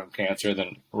locker room cancer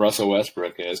than Russell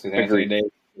Westbrook is, because Anthony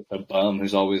Davis is a bum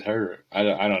who's always hurt. I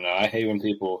don't know. I hate when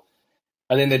people –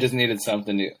 I think they just needed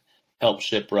something to help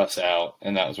ship Russ out,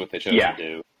 and that was what they chose to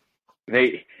do.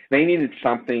 They needed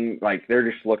something, like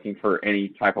they're just looking for any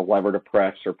type of lever to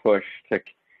press or push to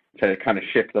kind of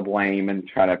shift the blame and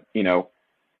try to,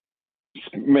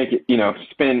 make it,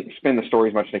 spin the story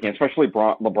as much as they can, especially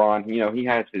LeBron. He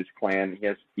has his clan. He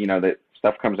has, that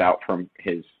stuff comes out from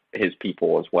his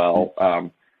people as well,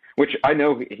 which I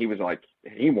know he was like,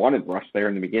 he wanted Russ there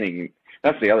in the beginning.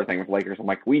 That's the other thing with Lakers. I'm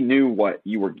like,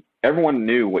 everyone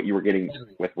knew what you were getting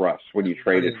with Russ when you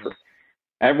traded for.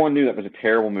 Everyone knew that was a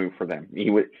terrible move for them. He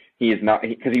was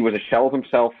a shell of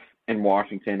himself in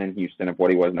Washington and Houston of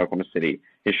what he was in Oklahoma City.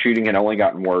 His shooting had only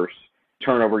gotten worse.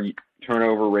 Turnover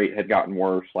rate had gotten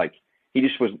worse. Like, he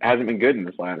just hasn't been good in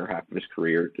this latter half of his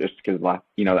career, just because the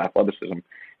athleticism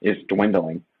is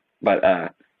dwindling. But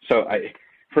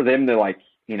for them to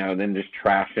then just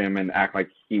trash him and act like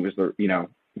he was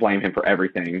blame him for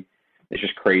everything, it's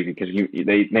just crazy, because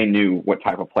they knew what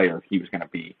type of player he was going to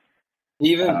be.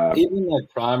 Even like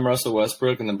prime Russell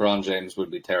Westbrook and LeBron James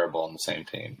would be terrible on the same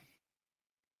team.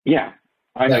 Yeah,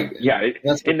 I know.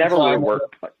 It never really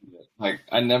worked. Like,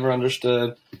 I never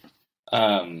understood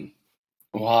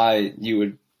why you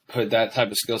would put that type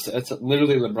of skill set. It's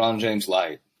literally LeBron James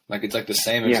light. Like, it's like the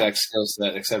same exact skill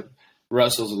set, except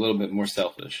Russell's a little bit more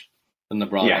selfish than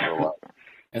LeBron ever was.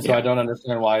 And so I don't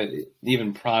understand why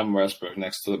even prime Westbrook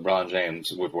next to LeBron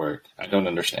James would work. I don't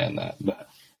understand that. But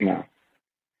no.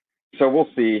 So we'll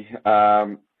see.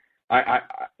 The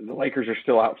Lakers are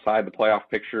still outside the playoff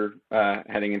picture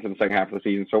heading into the second half of the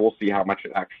season, so we'll see how much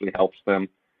it actually helps them.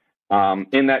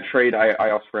 In that trade,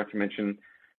 I also forgot to mention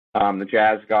the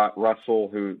Jazz got Russell,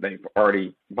 who they've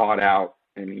already bought out,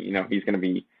 and he's going to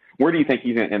be. Where do you think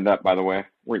he's going to end up? By the way,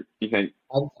 where do you think?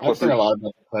 I've seen a lot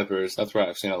about the Clippers. That's where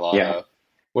I've seen a lot of.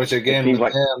 Which again,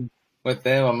 with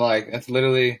them, I'm like, it's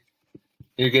literally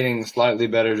you're getting slightly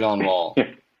better John Wall.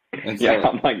 And so,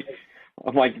 I'm like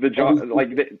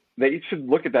they should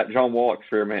look at that John Wall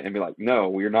experiment and be like, no,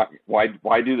 we're not. Why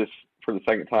do this for the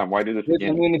second time? Why do this again?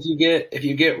 I mean, if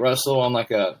you get Russell on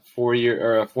like a 4-year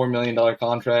or a $4 million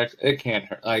contract, it can't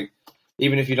hurt. Like,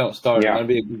 even if you don't start, it'd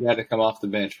be a good guy to come off the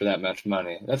bench for that much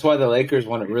money. That's why the Lakers,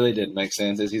 when it really didn't make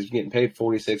sense, is he's getting paid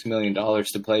 $46 million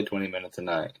to play 20 minutes a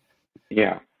night.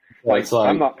 Yeah,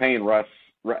 I'm not paying Russ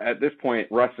at this point,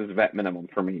 Russ is vet minimum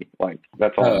for me. Like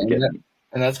that's all I'm getting.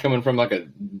 And that's coming from like a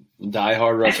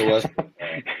diehard Russell Westbrook.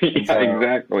 Yeah, so,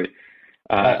 exactly.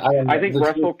 I think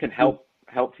Russell can help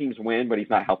teams win, but he's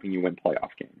not helping you win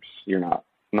playoff games. You're not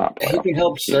playoff. He can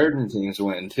help certain teams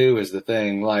win too. Is the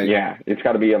thing. Like yeah, it's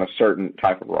got to be on a certain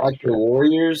type of roster. Like the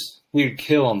Warriors, he'd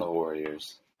kill on the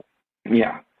Warriors.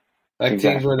 Yeah. Like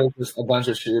teams where there's just a bunch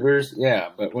of shooters, yeah.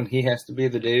 But when he has to be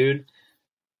the dude,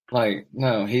 like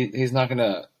no, he's not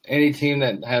gonna. Any team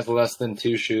that has less than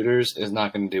 2 shooters is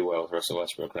not going to do well with Russell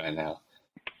Westbrook right now.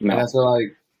 No. And that's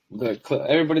like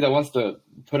everybody that wants to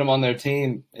put him on their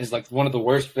team is like one of the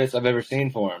worst fits I've ever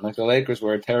seen for him. Like the Lakers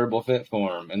were a terrible fit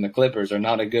for him, and the Clippers are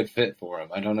not a good fit for him.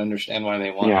 I don't understand why they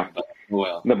want him. But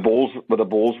well, the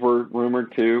Bulls were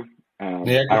rumored too.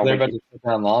 Yeah, because they're about to shut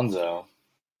down Lonzo.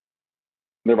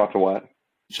 They're about to what?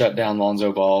 Shut down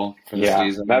Lonzo Ball for the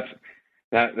season.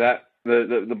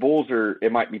 The Bulls are.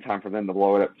 It might be time for them to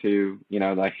blow it up too. You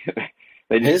know, like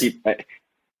they just keep. It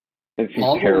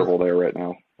seems terrible there right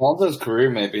now. Lonzo's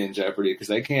career may be in jeopardy because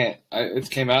they can't.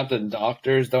 It came out that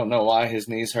doctors don't know why his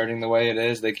knee's hurting the way it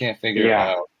is. They can't figure it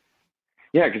out.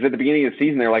 Yeah, because at the beginning of the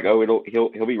season they're like, oh,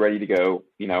 he'll be ready to go.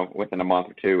 You know, within a month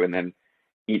or two, and then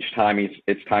each time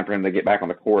it's time for him to get back on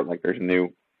the court. Like there's a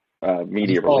new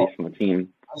media release from the team.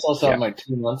 I saw something like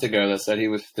 2 months ago that said he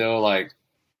was still like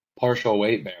partial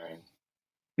weight bearing.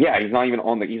 Yeah, he's not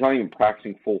even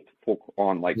practicing full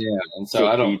on like. Yeah, and so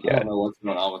I don't know what's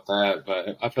going on with that,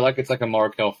 but I feel like it's like a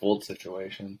Markelle Fultz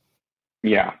situation.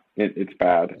 Yeah, it's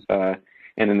bad.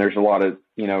 And then there's a lot of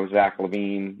Zach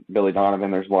LaVine, Billy Donovan.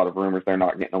 There's a lot of rumors they're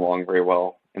not getting along very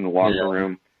well in the locker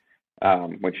room,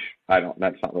 which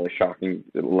that's not really shocking.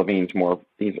 LaVine's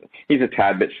he's a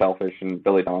tad bit selfish, and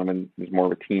Billy Donovan is more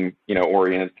of a team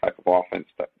oriented type of offense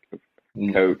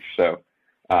coach. So.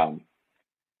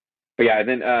 But yeah,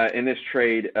 then in this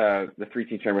trade, the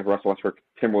 3-team trade with Russell Westbrook,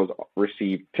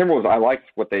 Timberwolves, I liked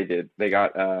what they did. They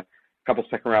got a couple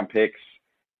second-round picks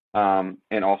and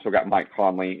also got Mike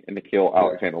Conley and Nickeil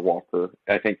Alexander-Walker.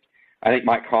 I think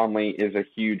Mike Conley is a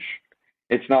huge –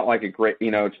 it's not like a great –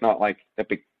 it's not like a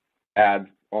big ad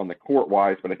on the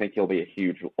court-wise, but I think he'll be a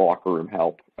huge locker room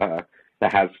help that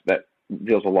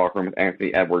deals with locker room with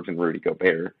Anthony Edwards and Rudy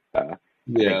Gobert. I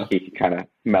think he can kind of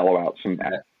mellow out some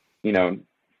that,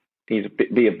 he's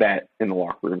be a vet in the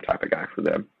locker room type of guy for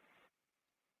them.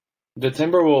 The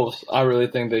Timberwolves, I really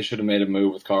think they should have made a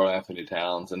move with Karl Anthony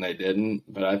Towns, and they didn't.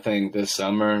 But I think this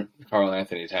summer, Karl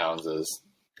Anthony Towns is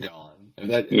gone. If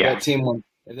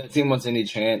that team wants any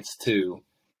chance to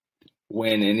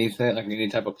win anything, like any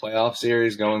type of playoff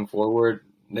series going forward,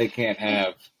 they can't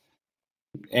have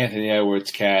Anthony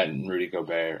Edwards, Cat, and Rudy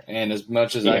Gobert. And as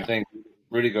much as I think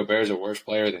Rudy Gobert is a worse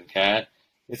player than Cat,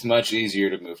 it's much easier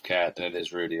to move Cat than it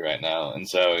is Rudy right now, and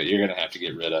so you're going to have to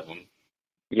get rid of him.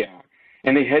 Yeah,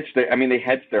 and they hedged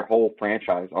their whole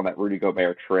franchise on that Rudy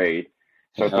Gobert trade.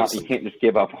 So it's not, you can't just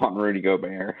give up on Rudy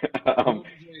Gobert. Why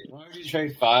would you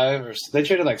trade 5 or they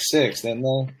traded like 6, didn't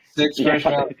they? 6 first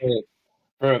round picks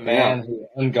for a man who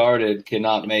unguarded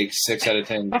cannot make 6 out of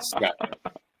 10 shots.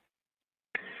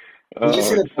 Did you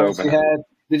see the pass he had?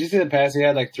 Did you see the pass he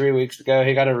had like 3 weeks ago?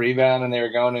 He got a rebound and they were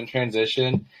going in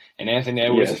transition, and Anthony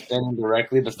Edwards was standing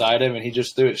directly beside him, and he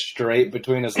just threw it straight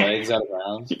between his legs out of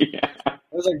bounds. Yeah. It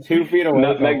was like 2 feet away.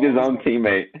 Nutmegged his own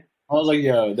teammate. I was like,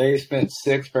 yo, they spent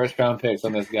 6 first-round picks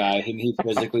on this guy, and he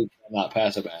physically cannot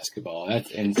pass a basketball.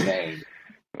 That's insane.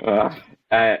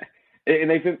 And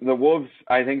the Wolves,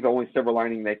 I think the only silver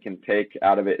lining they can take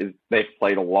out of it is they've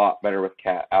played a lot better with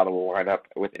Cat out of the lineup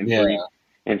with injury. Yeah.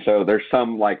 And so there's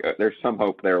some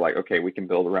hope there, like, okay, we can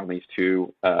build around these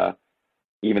two.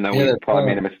 Even though we probably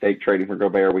made a mistake trading for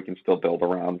Gobert, we can still build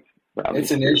around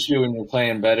it's an issue when you're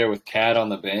playing better with Cat on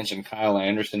the bench and Kyle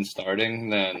Anderson starting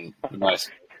than vice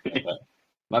versa.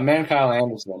 My man Kyle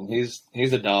Anderson,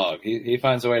 he's a dog. He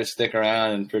finds a way to stick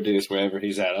around and produce wherever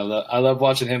he's at. I love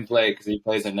watching him play because he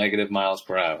plays at negative miles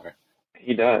per hour.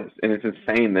 He does, and it's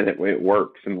insane that it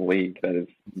works in the league that is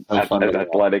as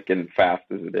athletic and fast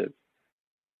as it is.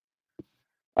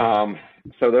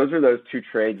 So those are those 2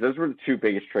 trades. Those were the 2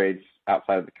 biggest trades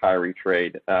outside of the Kyrie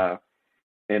trade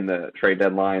in the trade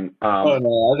deadline. Oh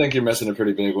no, I think you're missing a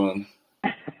pretty big one.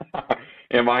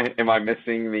 Am I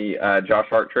missing the Josh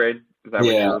Hart trade? Is that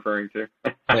what you're referring to?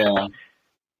 Yeah.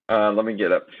 Let me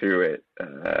get up to it.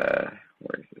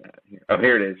 Where is that? Oh,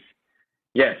 here it is.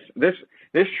 Yes,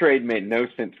 this trade made no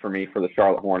sense for me for the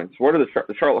Charlotte Hornets. What are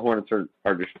the Charlotte Hornets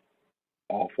are just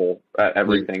awful at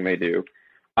everything they do.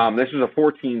 This is a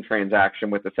 14 transaction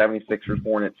with the 76ers,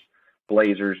 Hornets,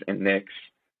 Blazers, and Knicks.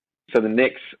 So the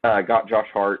Knicks got Josh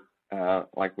Hart,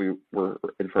 like we were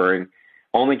inferring,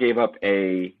 only gave up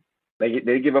a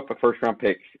they give up a first-round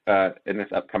pick in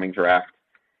this upcoming draft,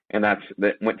 and that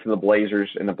went to the Blazers,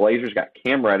 and the Blazers got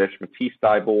Cam Reddish, Matisse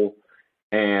Thybulle,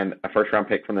 and a first-round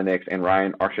pick from the Knicks, and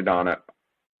Ryan Arcidiacono.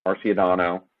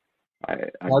 Arcidiacono.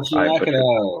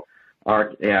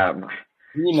 Yeah,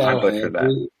 I butchered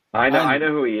that. I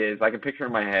know who he is. I can picture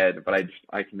in my head, but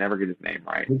I can never get his name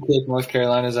right. He kicked North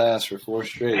Carolina's ass for 4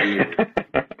 straight years.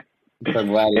 And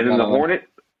then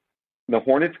the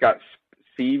Hornets got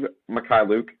Steve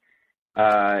Mikhailuk,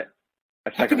 a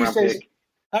second-round pick.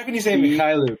 How can you say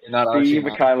Mikhailuk and not Archie? Steve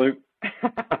Mikhailuk.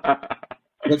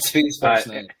 What's Steve's first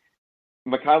name?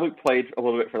 Mikhailuk played a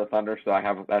little bit for the Thunder, so that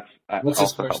What's also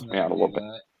his first helps name? me out a little bit.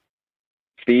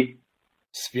 Steve?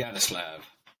 Sviatoslav.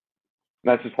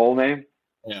 That's his whole name?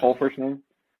 Yeah. Whole first name?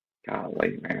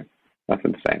 Golly, man. That's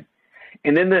insane.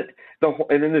 And then the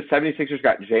 76ers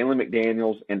got Jalen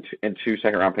McDaniels and 2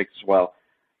 second-round picks as well.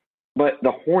 But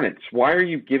the Hornets, why are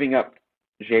you giving up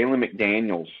Jalen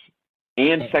McDaniels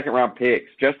and second-round picks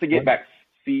just to get back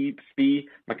Steve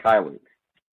Mikhailuk?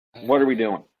 What are we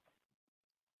doing?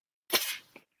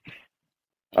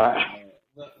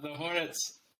 The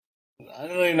Hornets, I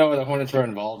don't even know why the Hornets were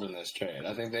involved in this trade.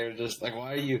 I think they were just like,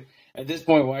 why are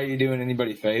you doing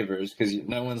anybody favors? Because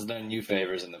no one's done you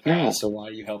favors in the past, so why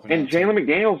are you helping? And Jalen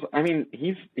McDaniels, I mean,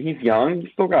 he's young.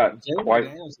 He's still got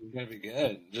McDaniels is going to be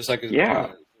good, just like his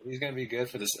brother. He's going to be good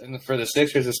for the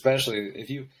Sixers,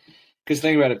 especially because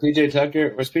think about it.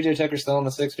 Was PJ Tucker still on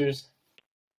the Sixers?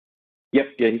 Yep,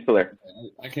 yeah, he's still there.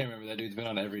 I can't remember. That dude's been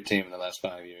on every team in the last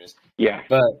 5 years. Yeah,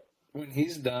 but when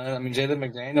he's done, I mean, Jalen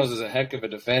McDaniels is a heck of a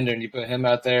defender, and you put him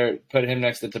out there, put him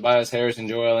next to Tobias Harris and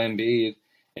Joel Embiid,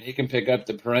 and he can pick up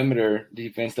the perimeter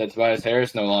defense that Tobias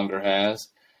Harris no longer has.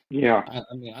 Yeah.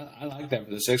 I like that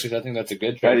for the Sixers. I think that's a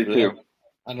good trade for them.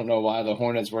 I don't know why the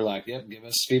Hornets were like, yep, give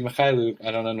us Steve Mikhailuk. I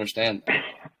don't understand that.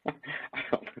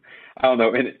 I don't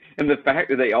know. And the fact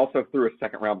that they also threw a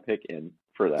second-round pick in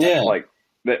for that. Yeah. Like,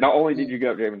 that not only did you give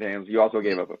up Jalen McDaniels, you also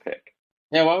gave up a pick.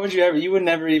 Yeah, why would you would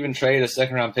never even trade a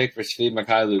second-round pick for Steve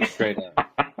Mikhailuk straight up.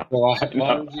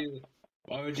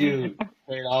 Why would you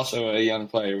trade also a young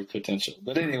player with potential?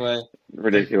 But anyway.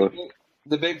 Ridiculous.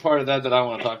 The big part of that I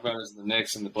want to talk about is the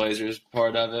Knicks and the Blazers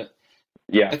part of it.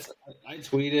 Yeah. I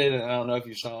tweeted, and I don't know if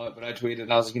you saw it, but I tweeted,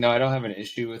 and I was like, I don't have an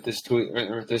issue with this tweet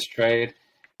or with this trade.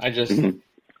 I think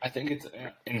it's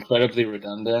incredibly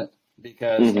redundant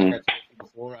because, like I told you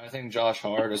before, I think Josh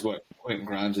Hart is what Quentin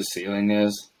Grimes' ceiling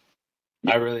is.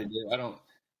 I really do.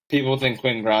 People think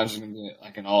Quentin Grimes is going to be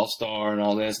like an all-star and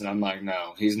all this, and I'm like,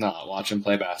 no, he's not. Watch him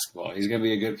play basketball. He's going to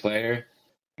be a good player,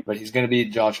 but he's going to be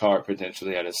Josh Hart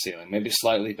potentially at his ceiling. Maybe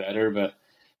slightly better, but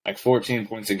like 14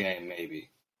 points a game maybe.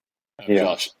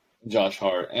 Josh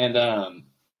Hart. And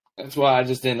that's why I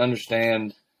just didn't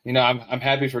understand. I'm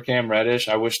happy for Cam Reddish.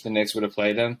 I wish the Knicks would have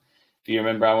played him. If you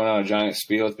remember, I went on a giant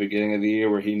spiel at the beginning of the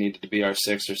year where he needed to be our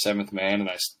 6th or 7th man, and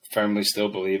I firmly still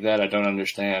believe that. I don't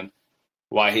understand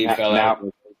why he fell out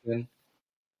of the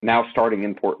now starting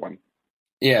in Portland.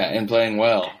 Yeah, and playing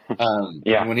well.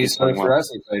 When he started for us,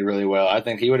 he played really well. I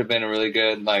think he would have been a really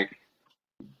good,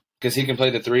 because he can play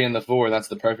the 3 and the 4. That's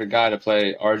the perfect guy to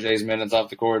play RJ's minutes off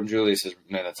the court and Julius's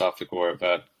minutes off the court.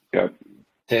 But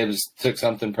Tibbs took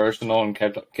something personal and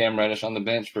kept Cam Reddish on the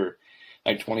bench for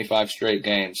 25 straight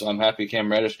games. So I'm happy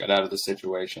Cam Reddish got out of the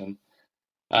situation.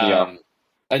 I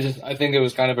think it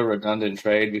was kind of a redundant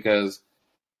trade because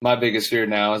my biggest fear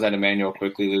now is that Emmanuel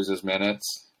quickly loses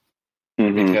minutes.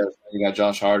 Because you got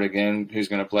Josh Hart again, who's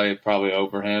going to play probably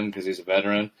over him because he's a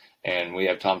veteran, and we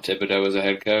have Tom Thibodeau as a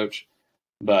head coach.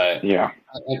 But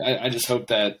I just hope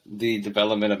that the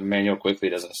development of Emmanuel quickly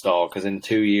doesn't stall because in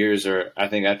 2 years, or I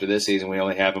think after this season, we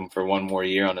only have him for 1 more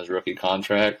year on his rookie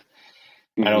contract.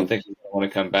 I don't think he's going to want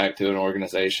to come back to an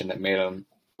organization that made him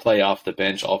play off the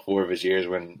bench all 4 of his years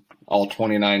when all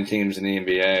 29 teams in the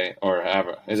NBA, or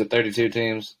is it 32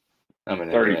 teams?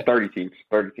 30 teams.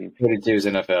 32 is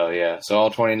NFL, yeah. So all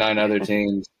 29 other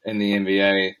teams in the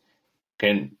NBA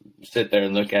can sit there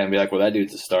and look at him and be like, well, that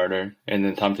dude's a starter. And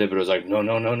then Tom Thibodeau's like, no.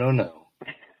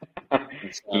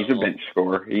 He's a bench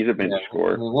scorer. I mean,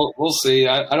 we'll see.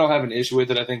 I don't have an issue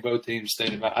with it. I think both teams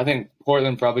stayed about. I think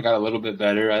Portland probably got a little bit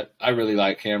better. I really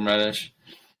like Cam Reddish.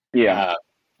 Yeah.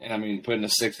 And I mean, putting a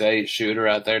 6'8" shooter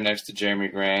out there next to Jeremy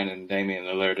Grant and Damian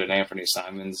Lillard and Anthony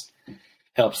Simons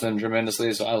helps them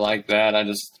tremendously. So I like that.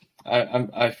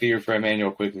 I fear for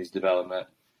Emmanuel Quickly's development.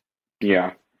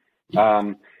 Yeah.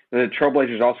 The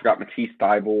Trailblazers also got Matisse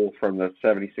Thybulle from the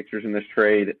 76ers in this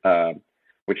trade,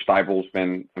 which Thybulle's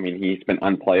he's been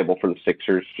unplayable for the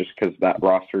Sixers just because that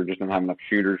roster just doesn't have enough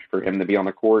shooters for him to be on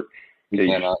the court. He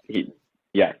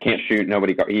Yeah, can't shoot.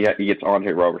 Nobody. He gets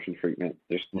Andre Robertson treatment.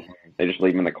 They just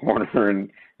leave him in the corner, and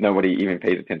nobody even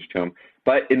pays attention to him.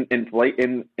 But in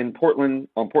Portland,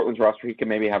 on Portland's roster, he can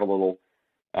maybe have a little,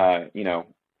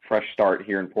 fresh start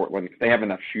here in Portland. They have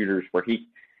enough shooters where he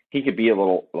could be a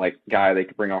little like guy they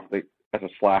could bring off as a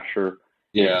slasher.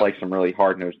 Yeah, and play some really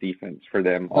hard nosed defense for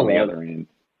them on the other end.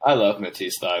 I love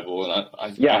Matisse Thybulle, and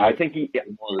I think he.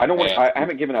 I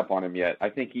haven't given up on him yet. I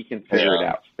think he can figure it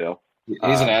out still.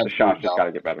 He's an the shot's just got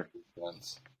to get better.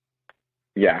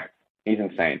 Yeah, he's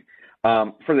insane.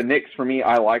 For the Knicks, for me,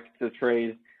 I liked the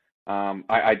trade.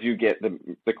 I do get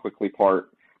the quickly part,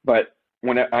 but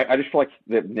when I just feel like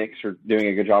the Knicks are doing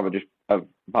a good job of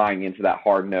buying into that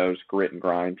hard nosed grit and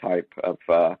grind type of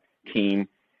team.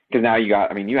 Because now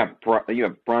you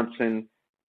have Brunson,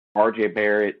 R.J.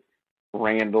 Barrett,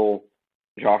 Randall,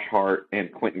 Josh Hart, and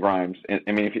Quentin Grimes. And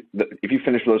I mean, if you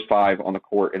finish those five on the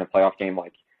court in a playoff game,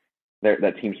 like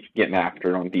that team's getting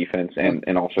after it on defense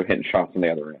and also hitting shots on the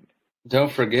other end.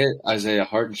 Don't forget Isaiah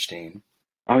Hartenstein.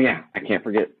 Oh yeah, I can't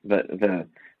forget the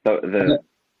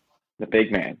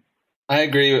big man. I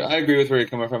agree with where you're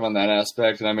coming from on that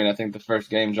aspect. And I mean, I think the first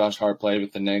game Josh Hart played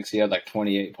with the Knicks, he had like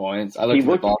 28 points.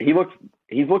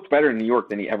 He's looked better in New York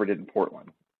than he ever did in Portland,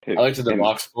 too. I looked at the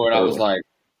box score and I was like,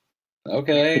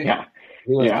 okay. Yeah.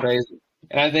 He was crazy.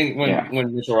 And I think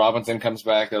when Mitchell Robinson comes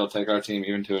back, it'll take our team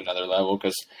even to another level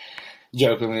because,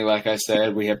 jokingly, like I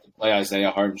said, we have to play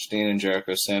Isaiah Hartenstein and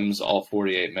Jericho Sims all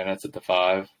 48 minutes at the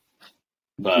 5.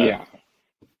 But yeah.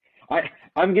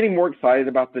 I'm getting more excited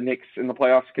about the Knicks in the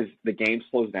playoffs because the game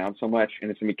slows down so much,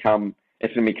 and it's going to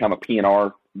become a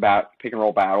P&R pick and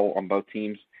roll battle on both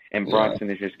teams. And Brunson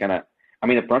is just going to – I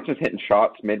mean, if Brunson's hitting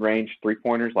shots, mid-range,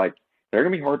 three-pointers, like, they're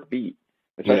going to be hard to beat,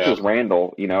 especially with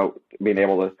Randall, being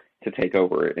able to take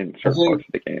over in certain parts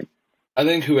of the game. I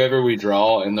think whoever we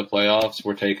draw in the playoffs,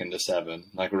 we're taking to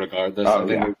 7, like, regardless. I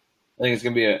think it's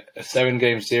going to be a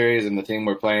 7-game series, and the team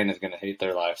we're playing is going to hate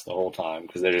their lives the whole time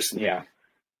because they're just –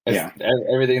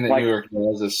 everything that New York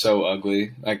does is so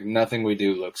ugly. Like, nothing we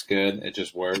do looks good. It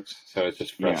just works, so it's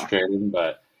just frustrating.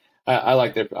 But I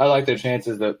like their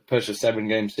chances to push a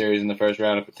 7-game series in the first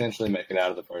round and potentially make it out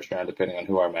of the first round, depending on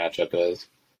who our matchup is.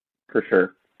 For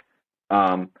sure.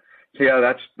 So yeah,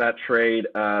 that's that trade.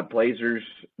 Blazers,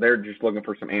 they're just looking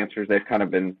for some answers. They've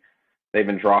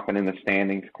been dropping in the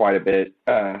standings quite a bit.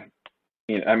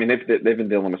 I mean, they've been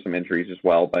dealing with some injuries as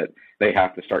well, but they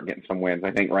have to start getting some wins.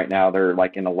 I think right now they're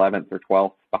like in 11th or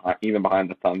 12th, even behind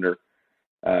the Thunder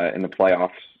in the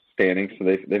playoffs standings. So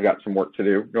they've got some work to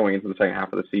do going into the second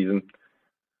half of the season.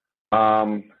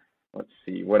 Let's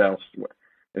see, what else?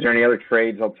 Is there any other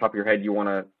trades off the top of your head you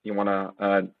wanna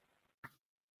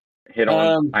hit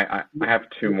on? I have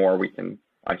two more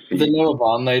I see. The Noah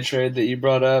Vonleh trade that you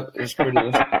brought up is pretty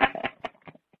interesting.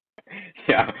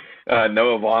 Yeah.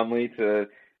 Noah Vonleh to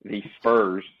the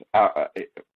Spurs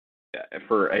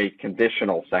for a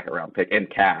conditional second-round pick and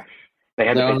cash. They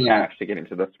had to pay cash to get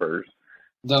into the Spurs.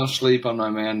 Don't sleep on my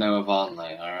man Noah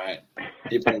Vonleh, all right?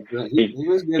 He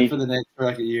was good for the Knicks for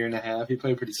like a year and a half. He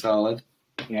played pretty solid.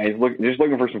 Yeah, he's just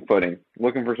looking for some footing.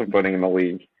 Looking for some footing in the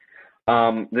league.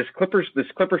 This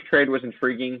Clippers trade was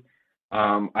intriguing.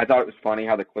 I thought it was funny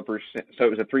how the Clippers. So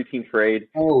it was a 3-team trade.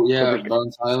 Oh yeah,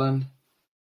 Bones Island.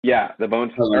 Yeah, the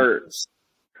Bones.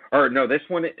 Or no, this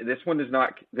one is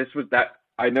not. This was that.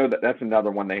 I know that's another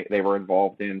one they were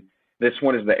involved in. This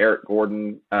one is the Eric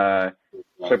Gordon.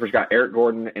 Clippers got Eric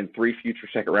Gordon and 3 future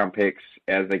second-round picks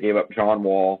as they gave up John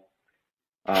Wall,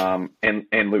 and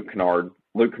Luke Kennard.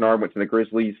 Luke Kennard went to the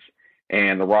Grizzlies,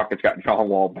 and the Rockets got John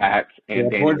Wall back.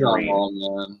 And poor John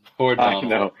Wall, man. Poor John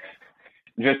Wall.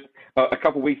 Just a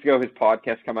couple weeks ago, his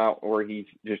podcast come out where he's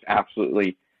just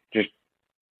absolutely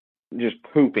just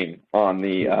pooping on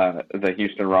the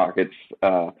Houston Rockets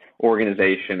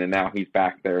organization, and now he's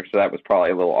back there. So that was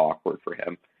probably a little awkward for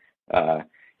him.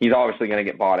 He's obviously going to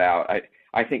get bought out.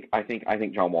 I think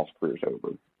John Wall's career's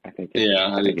over. I think his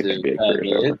NBA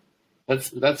career's over.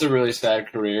 That's a really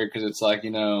sad career because it's like,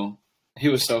 he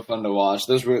was so fun to watch.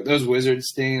 Those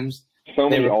Wizards teams. So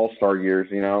many All-Star years,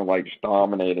 like just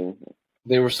dominating.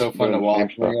 They were so fun to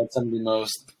watch. They had some of the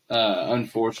most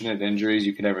unfortunate injuries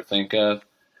you could ever think of.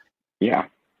 Yeah.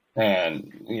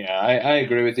 And, I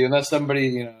agree with you. Unless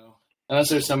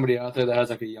there's somebody out there that has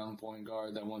like a young point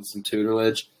guard that wants some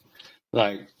tutelage.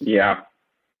 Like, yeah.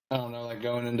 I don't know, like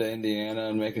going into Indiana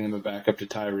and making him a backup to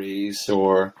Tyrese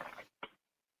or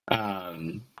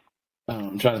I'm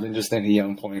trying to think of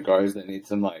young point guards that need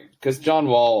some because John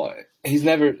Wall,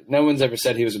 no one's ever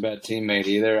said he was a bad teammate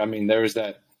either. I mean, there was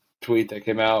that tweet that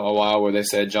came out a while where they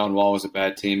said John Wall was a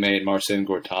bad teammate. Marcin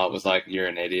Gortat was like, "You're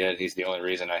an idiot. He's the only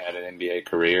reason I had an NBA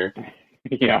career."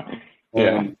 Yeah.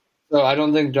 And so I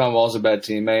don't think John Wall's a bad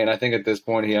teammate, and I think at this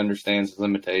point he understands his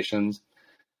limitations.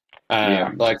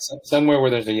 Like somewhere where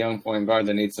there's a young point guard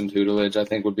that needs some tutelage, I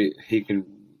think he can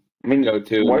go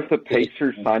to. What if the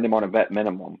Pacers signed him on a vet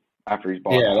minimum after he's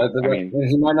bought out?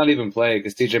 He might not even play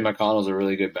because TJ McConnell's a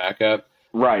really good backup.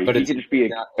 Right, but he could just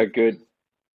be a good.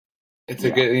 It's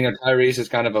a good, Tyrese is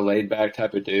kind of a laid back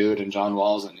type of dude, and John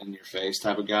Wall's an in your face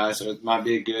type of guy. So it might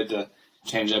be good to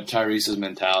change up Tyrese's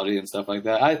mentality and stuff like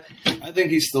that. I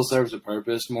think he still serves a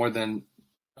purpose more than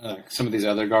some of these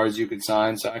other guards you could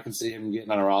sign. So I can see him getting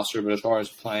on a roster. But as far as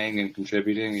playing and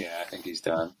contributing, I think he's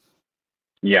done.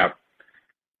 Yeah.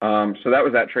 So that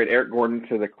was that trade. Eric Gordon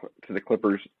to the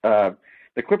Clippers. The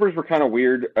Clippers were kind of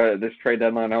weird this trade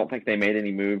deadline. I don't think they made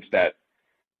any moves that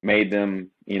made them,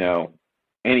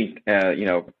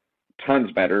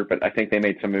 tons better. But I think they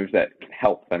made some moves that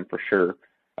helped them for sure.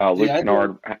 Luke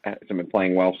Kennard hasn't been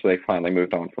playing well, so they finally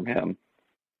moved on from him.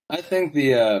 I think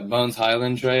the Bones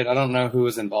Highland trade, I don't know who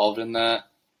was involved in that.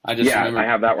 I remember I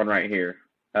have that one right here.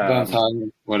 Bones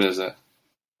Highland, what is it?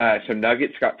 So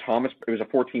Nuggets got Thomas. It was a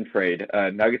 14 trade.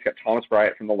 Nuggets got Thomas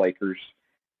Bryant from the Lakers.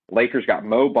 Lakers got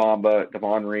Mo Bamba,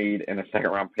 Devon Reed, and a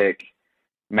second-round pick.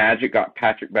 Magic got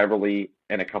Patrick Beverly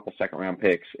and a couple second-round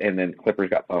picks, and then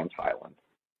Clippers got Bones Highland.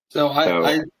 So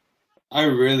I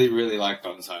really, really like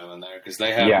Bones Highland there because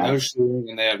they have no shooting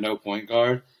and they have no point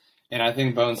guard. And I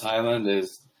think Bones Highland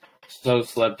is so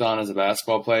slept on as a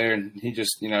basketball player. And he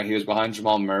just, he was behind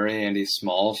Jamal Murray and he's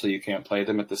small, so you can't play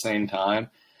them at the same time.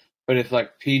 But if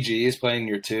like PG is playing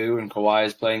your 2 and Kawhi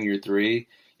is playing your 3,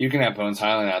 you can have Bones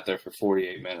Highland out there for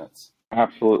 48 minutes.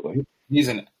 Absolutely. He's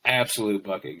an absolute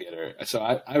bucket getter. So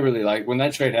I really like when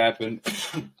that trade happened.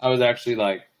 I was actually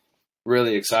like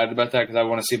really excited about that because I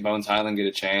want to see Bones Highland get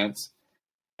a chance.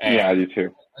 And I do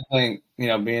too. I think,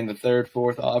 being the 3rd,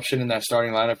 4th option in that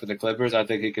starting lineup for the Clippers, I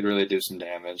think he could really do some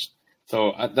damage.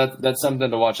 So that's something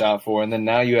to watch out for. And then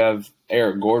now you have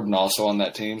Eric Gordon also on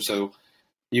that team. So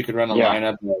you could run a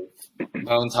lineup of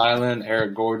Bones Highland,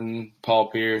 Eric Gordon, Paul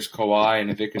Pierce, Kawhi,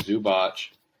 and Ivica Zubac.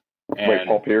 Wait,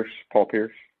 Paul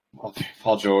Pierce?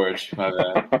 Paul George, my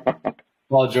bad.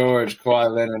 Paul George, Kawhi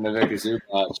Leonard, and Ivica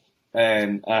Zubac.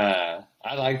 And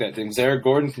I like that team because Eric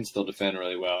Gordon can still defend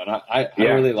really well. And I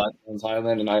really like Bones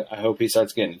Highland, and I hope he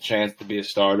starts getting a chance to be a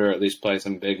starter, or at least play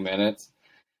some big minutes.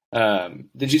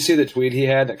 Did you see the tweet he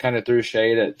had that kind of threw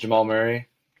shade at Jamal Murray?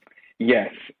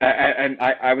 Yes. And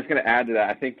I was going to add to that.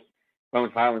 I think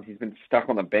Bones Highland, he's been stuck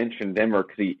on the bench in Denver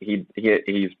because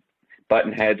he's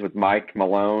butting heads with Mike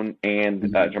Malone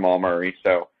and Jamal Murray.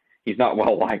 So he's not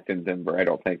well liked in Denver, I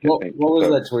don't think. What was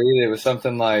that tweet? It was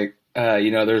something like,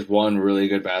 there's one really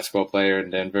good basketball player in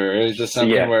Denver. It was just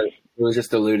something where it was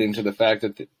just alluding to the fact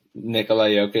that Nikola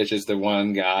Jokic is the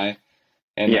one guy,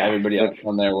 and everybody else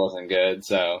on there wasn't good.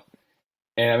 So,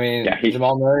 and I mean,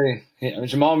 Jamal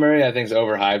Murray, I think is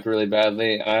overhyped really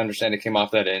badly. I understand he came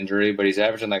off that injury, but he's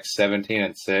averaging like 17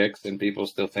 and 6, and people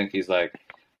still think he's like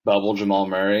bubble Jamal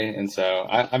Murray. And so,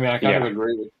 I kind of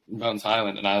agree with Bones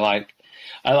Highland, and I like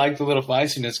the little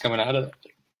feistiness coming out of it.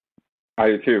 I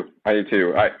do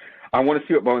too. I want to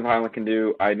see what Bones Highland can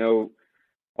do. I know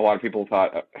a lot of people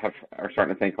are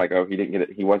starting to think like, oh,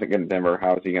 he wasn't good in Denver.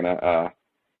 How is he going to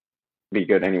be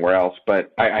good anywhere else?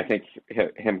 But I think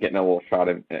him getting a little shot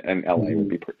in LA would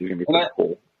be pretty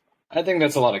cool. I think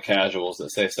that's a lot of casuals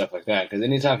that say stuff like that because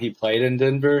anytime he played in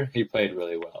Denver, he played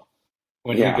really well.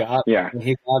 When he got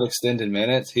extended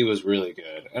minutes, he was really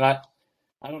good. And I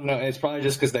don't know. It's probably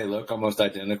just because they look almost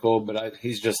identical, but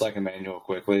he's just like Emmanuel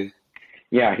Quickly.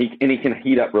 Yeah, he can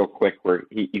heat up real quick where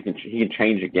he can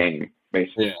change a game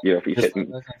basically. Yeah. If he's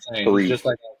hitting three. He's just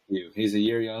like IQ. He's a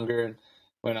year younger, and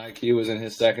when IQ was in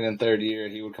his 2nd and 3rd year,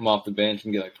 he would come off the bench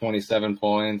and get like 27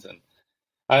 points. And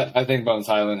I think Bones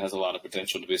Highland has a lot of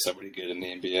potential to be somebody good in the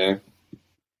NBA.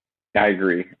 I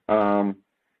agree. So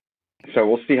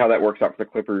we'll see how that works out for the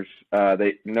Clippers.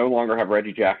 They no longer have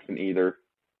Reggie Jackson either.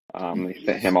 They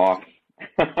sent him off.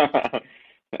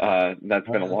 That's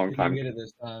been a long time. Get it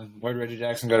this time. Where'd Reggie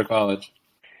Jackson go to college?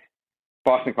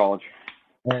 Boston College.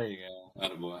 There you go.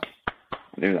 Attaboy. I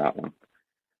knew that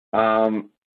one.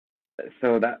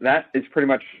 So that is pretty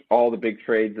much all the big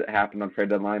trades that happened on trade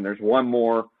deadline. There's one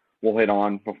more we'll hit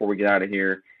on before we get out of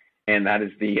here, and that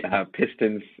is the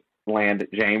Pistons land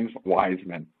James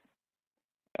Wiseman.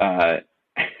 Not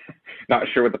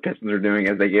sure what the Pistons are doing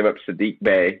as they gave up Sadiq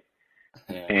Bey.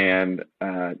 Yeah. And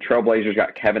Trailblazers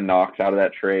got Kevin Knox out of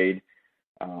that trade.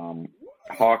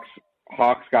 Hawks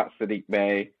got Sadiq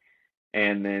Bey,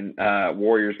 and then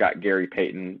Warriors got Gary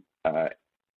Payton.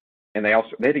 And they had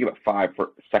to give up 5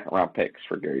 for second-round picks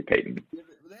for Gary Payton.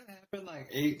 That happened like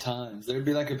 8 times. There'd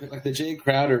be like the Jay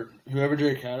Crowder, whoever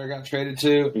Jay Crowder got traded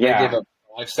to, they Yeah, gave up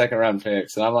 5 second-round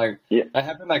picks, and I'm like, yeah. that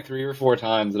happened like 3 or 4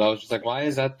 times, and I was just like, why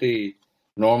is that the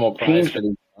normal price Teams, for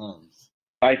these funds?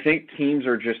 I think teams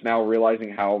are just now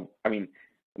realizing how. I mean,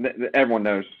 everyone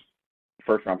knows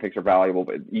first round picks are valuable,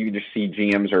 but you just see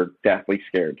GMs are deathly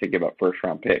scared to give up first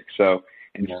round picks. So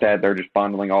Yeah. instead, they're just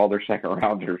bundling all their second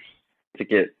rounders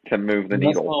to move the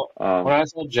needle. When I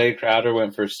saw Jay Crowder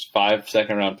went for 5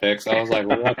 second-round picks, I was like,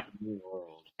 what in the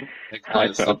world? That guy I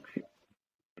is know.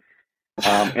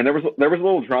 And there was a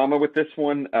little drama with this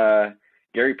one.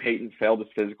 Gary Payton failed his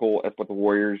physical with the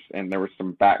Warriors, and there was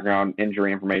some background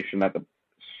injury information that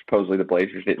supposedly the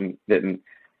Blazers didn't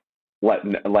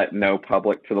let know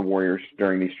public to the Warriors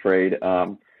during these trade.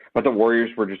 But the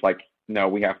Warriors were just like, no,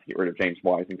 we have to get rid of James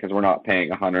Wiseman because we're not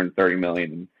paying $130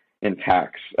 million in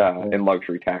tax, in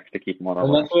luxury tax to keep him on our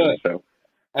roster. So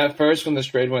at first, when this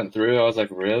trade went through, I was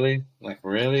like, really? Like,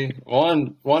 really?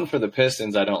 One for the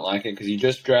Pistons, I don't like it because you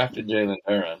just drafted Jalen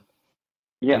Duren.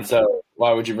 yeah, And so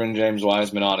why would you bring James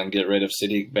Wiseman on and get rid of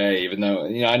Sadiq Bey, even though,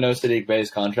 I know Sadiq Bey's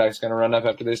contract's going to run up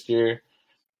after this year.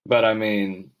 But, I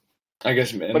mean, I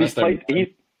guess but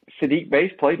Sadiq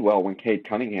Bey's played well when Cade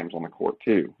Cunningham's on the court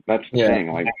too. That's the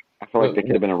thing. Like, I feel like they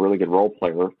could have been a really good role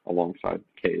player alongside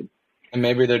Cade. And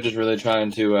maybe they're just really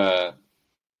trying to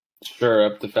stir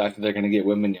up the fact that they're going to get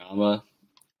Wembanyama.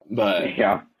 But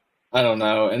yeah, I don't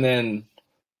know. And then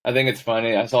I think it's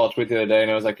funny. I saw a tweet the other day, and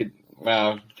I was like,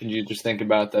 wow, can you just think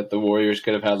about that? The Warriors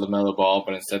could have had LaMelo Ball,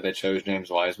 but instead they chose James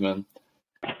Wiseman.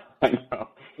 I know.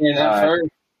 And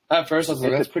at first I was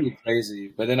like, that's pretty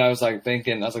crazy. But then I was like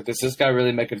thinking, is this guy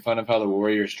really making fun of how the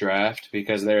Warriors draft?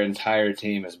 Because their entire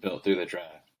team is built through the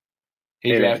draft.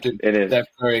 He drafted Steph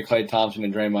Curry, Klay Thompson,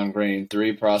 and Draymond Green,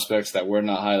 3 prospects that were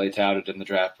not highly touted in the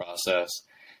draft process,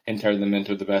 and turned them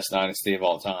into the best dynasty of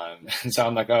all time. And so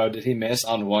I'm like, oh, did he miss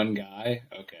on one guy?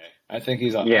 Okay, I think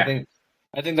he's on. Yeah.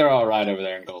 I think they're all right over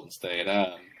there in Golden State.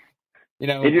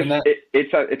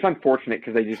 It's unfortunate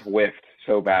because they just whiffed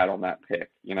so bad on that pick.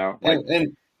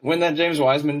 And when that James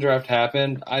Wiseman draft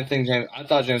happened, I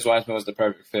thought James Wiseman was the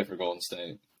perfect fit for Golden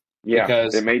State. Yeah,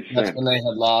 because it made sense. That's when they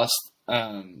had lost.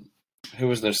 Who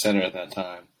was their center at that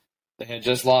time? They had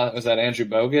just lost. Was that Andrew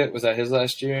Bogut? Was that his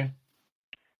last year?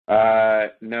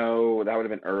 No, that would have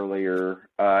been earlier.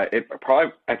 I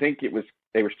think it was.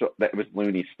 They were still. That was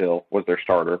Looney still was their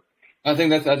starter. I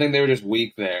think they were just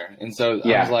weak there, and so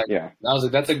I was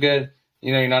like, that's a good.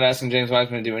 You're not asking James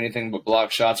Wiseman to do anything but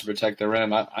block shots to protect the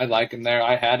rim. I like him there.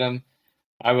 I had him.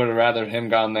 I would have rather him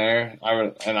gone there.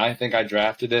 I think I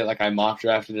drafted it. Like I mock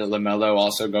drafted it. LaMelo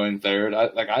also going third.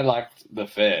 I liked the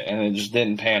fit, and it just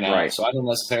didn't pan out. Right. So I don't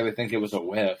necessarily think it was a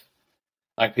whiff.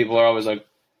 Like people are always like,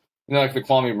 like the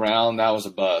Kwame Brown, that was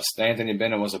a bust. Anthony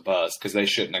Bennett was a bust because they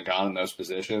shouldn't have gone in those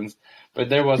positions. But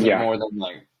there wasn't more than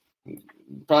like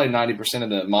probably 90% of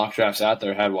the mock drafts out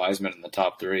there had Wiseman in the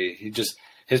top 3.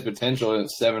 His potential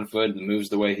is 7 foot and moves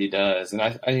the way he does. And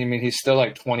I mean, he's still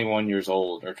like 21 years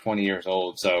old or 20 years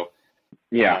old. So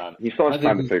he still has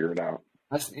time to figure it out.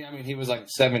 He was like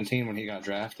 17 when he got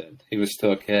drafted. He was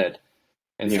still a kid.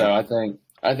 And so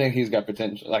I think he's got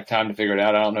potential, like time to figure it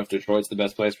out. I don't know if Detroit's the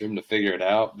best place for him to figure it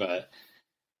out, but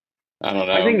I don't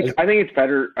know. I think it's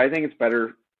better. I think it's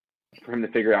better for him to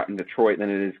figure out in Detroit than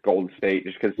it is Golden State,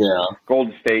 just because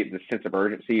Golden State, the sense of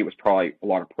urgency, it was probably a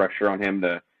lot of pressure on him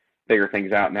to figure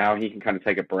things out. Now he can kind of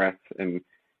take a breath, and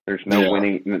there's no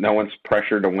winning. No one's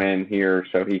pressured to win here,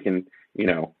 so he can,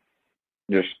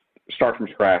 just start from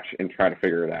scratch and try to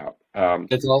figure it out.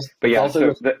 It's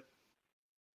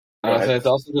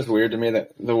also just weird to me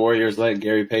that the Warriors let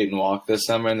Gary Payton walk this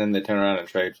summer, and then they turn around and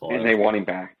trade for him. And they want him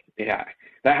back. Yeah,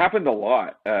 that happened a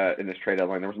lot in this trade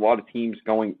deadline. There was a lot of teams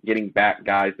getting back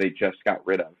guys they just got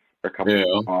rid of a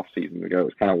couple of off seasons ago. It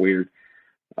was kind of weird.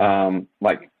 That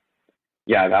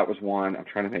was one. I'm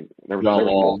trying to think. There was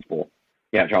multiple.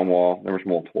 Yeah, John Wall. There was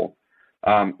multiple.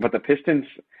 But the Pistons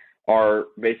are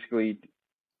basically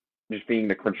just being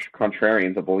the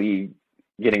contrarians of the league,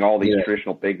 getting all these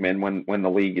traditional big men when the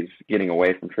league is getting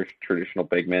away from traditional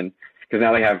big men. Because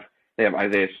now they have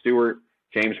Isaiah Stewart,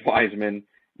 James Wiseman,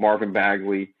 Marvin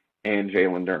Bagley, and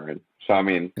Jalen Duren. So I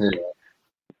mean,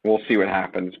 we'll see what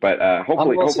happens. But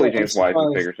hopefully James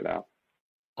Wiseman figures it out.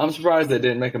 I'm surprised they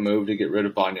didn't make a move to get rid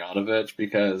of Bogdanovich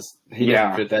because he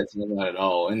doesn't fit that team at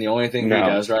all. And the only thing he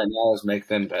does right now is make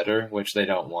them better, which they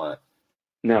don't want.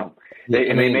 No.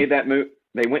 They made that move.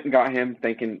 They went and got him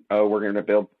thinking, we're going to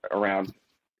build around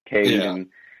Cade, and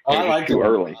it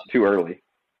was too early.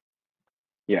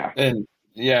 Yeah. And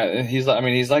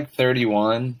he's like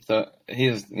 31, so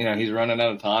he's running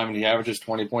out of time, and he averages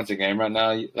 20 points a game right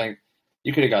now. Like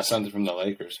you could have got something from the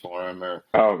Lakers for him or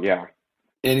yeah.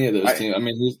 any of those teams. I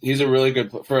mean, he's a really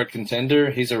good for a contender.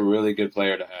 He's a really good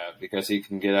player to have because he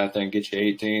can get out there and get you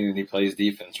 18, and he plays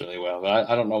defense really well. But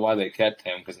I don't know why they kept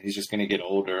him because he's just going to get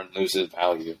older and lose his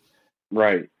value.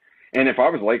 Right. And if I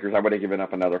was Lakers, I would have given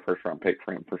up another first-round pick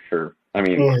for him for sure. I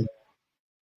mean,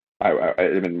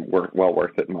 it'd been well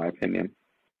worth it in my opinion.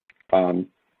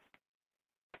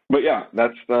 But yeah,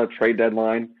 that's the trade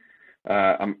deadline.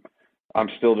 I'm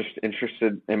still just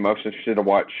most interested to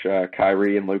watch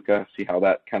Kyrie and Luka, see how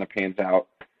that kind of pans out.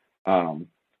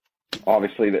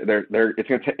 Obviously, they're going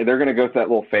to go through that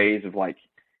little phase of like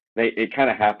it kind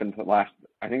of happened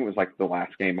I think it was like the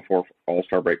last game before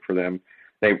All-Star break for them.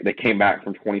 They came back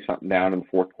from 20-something down in the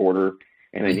fourth quarter,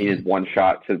 and they needed one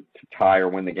shot to tie or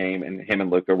win the game. And Kyrie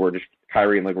and Luka were just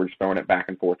throwing it back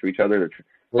and forth to each other.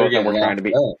 Both of them were trying to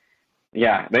be.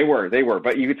 Yeah, they were.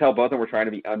 But you could tell both of them were trying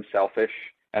to be unselfish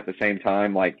at the same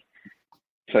time, like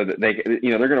so that they're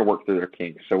going to work through their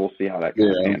kinks. So we'll see how that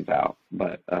pans out.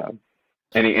 But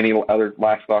any other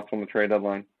last thoughts on the trade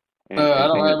deadline? I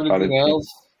don't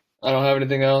have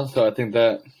anything else. So I think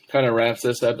that kind of wraps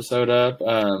this episode up.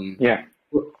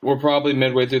 We're probably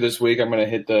midway through this week. I'm going to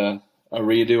hit a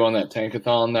redo on that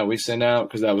tankathon that we sent out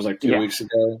because that was like 2 weeks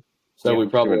ago. So we'll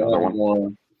probably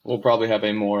have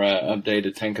a more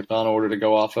updated tankathon order to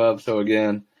go off of. So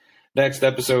again, next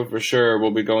episode for sure,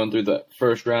 we'll be going through the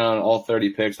first round, all 30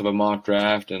 picks of a mock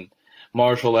draft, and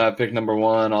Marshall will have pick number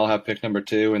 1, I'll have pick number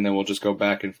 2, and then we'll just go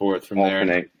back and forth from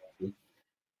there.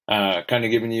 Kind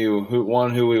of giving you who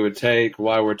we would take,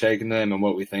 why we're taking them, and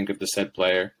what we think of the said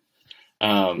player.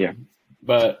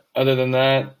 But other than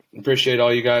that, appreciate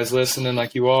all you guys listening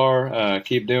like you are.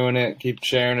 Keep doing it. Keep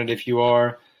sharing it if you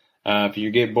are. If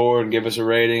you get bored, give us a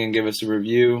rating and give us a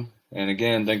review. And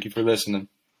again, thank you for listening.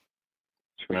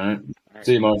 All right.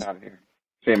 See you, Mark.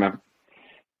 See you, man.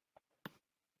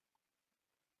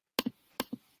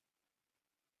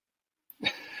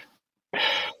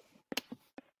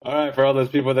 All right, for all those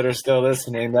people that are still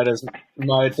listening, that is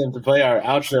my attempt to play our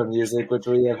outro music, which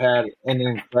we have had an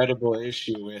incredible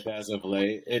issue with as of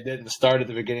late. It didn't start at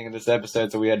the beginning of this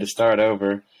episode, so we had to start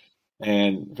over.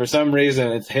 And for some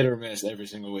reason, it's hit or miss every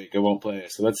single week. It won't play.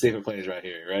 So let's see if it plays right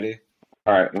here. Ready?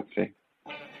 All right, let's see.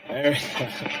 There we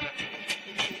go.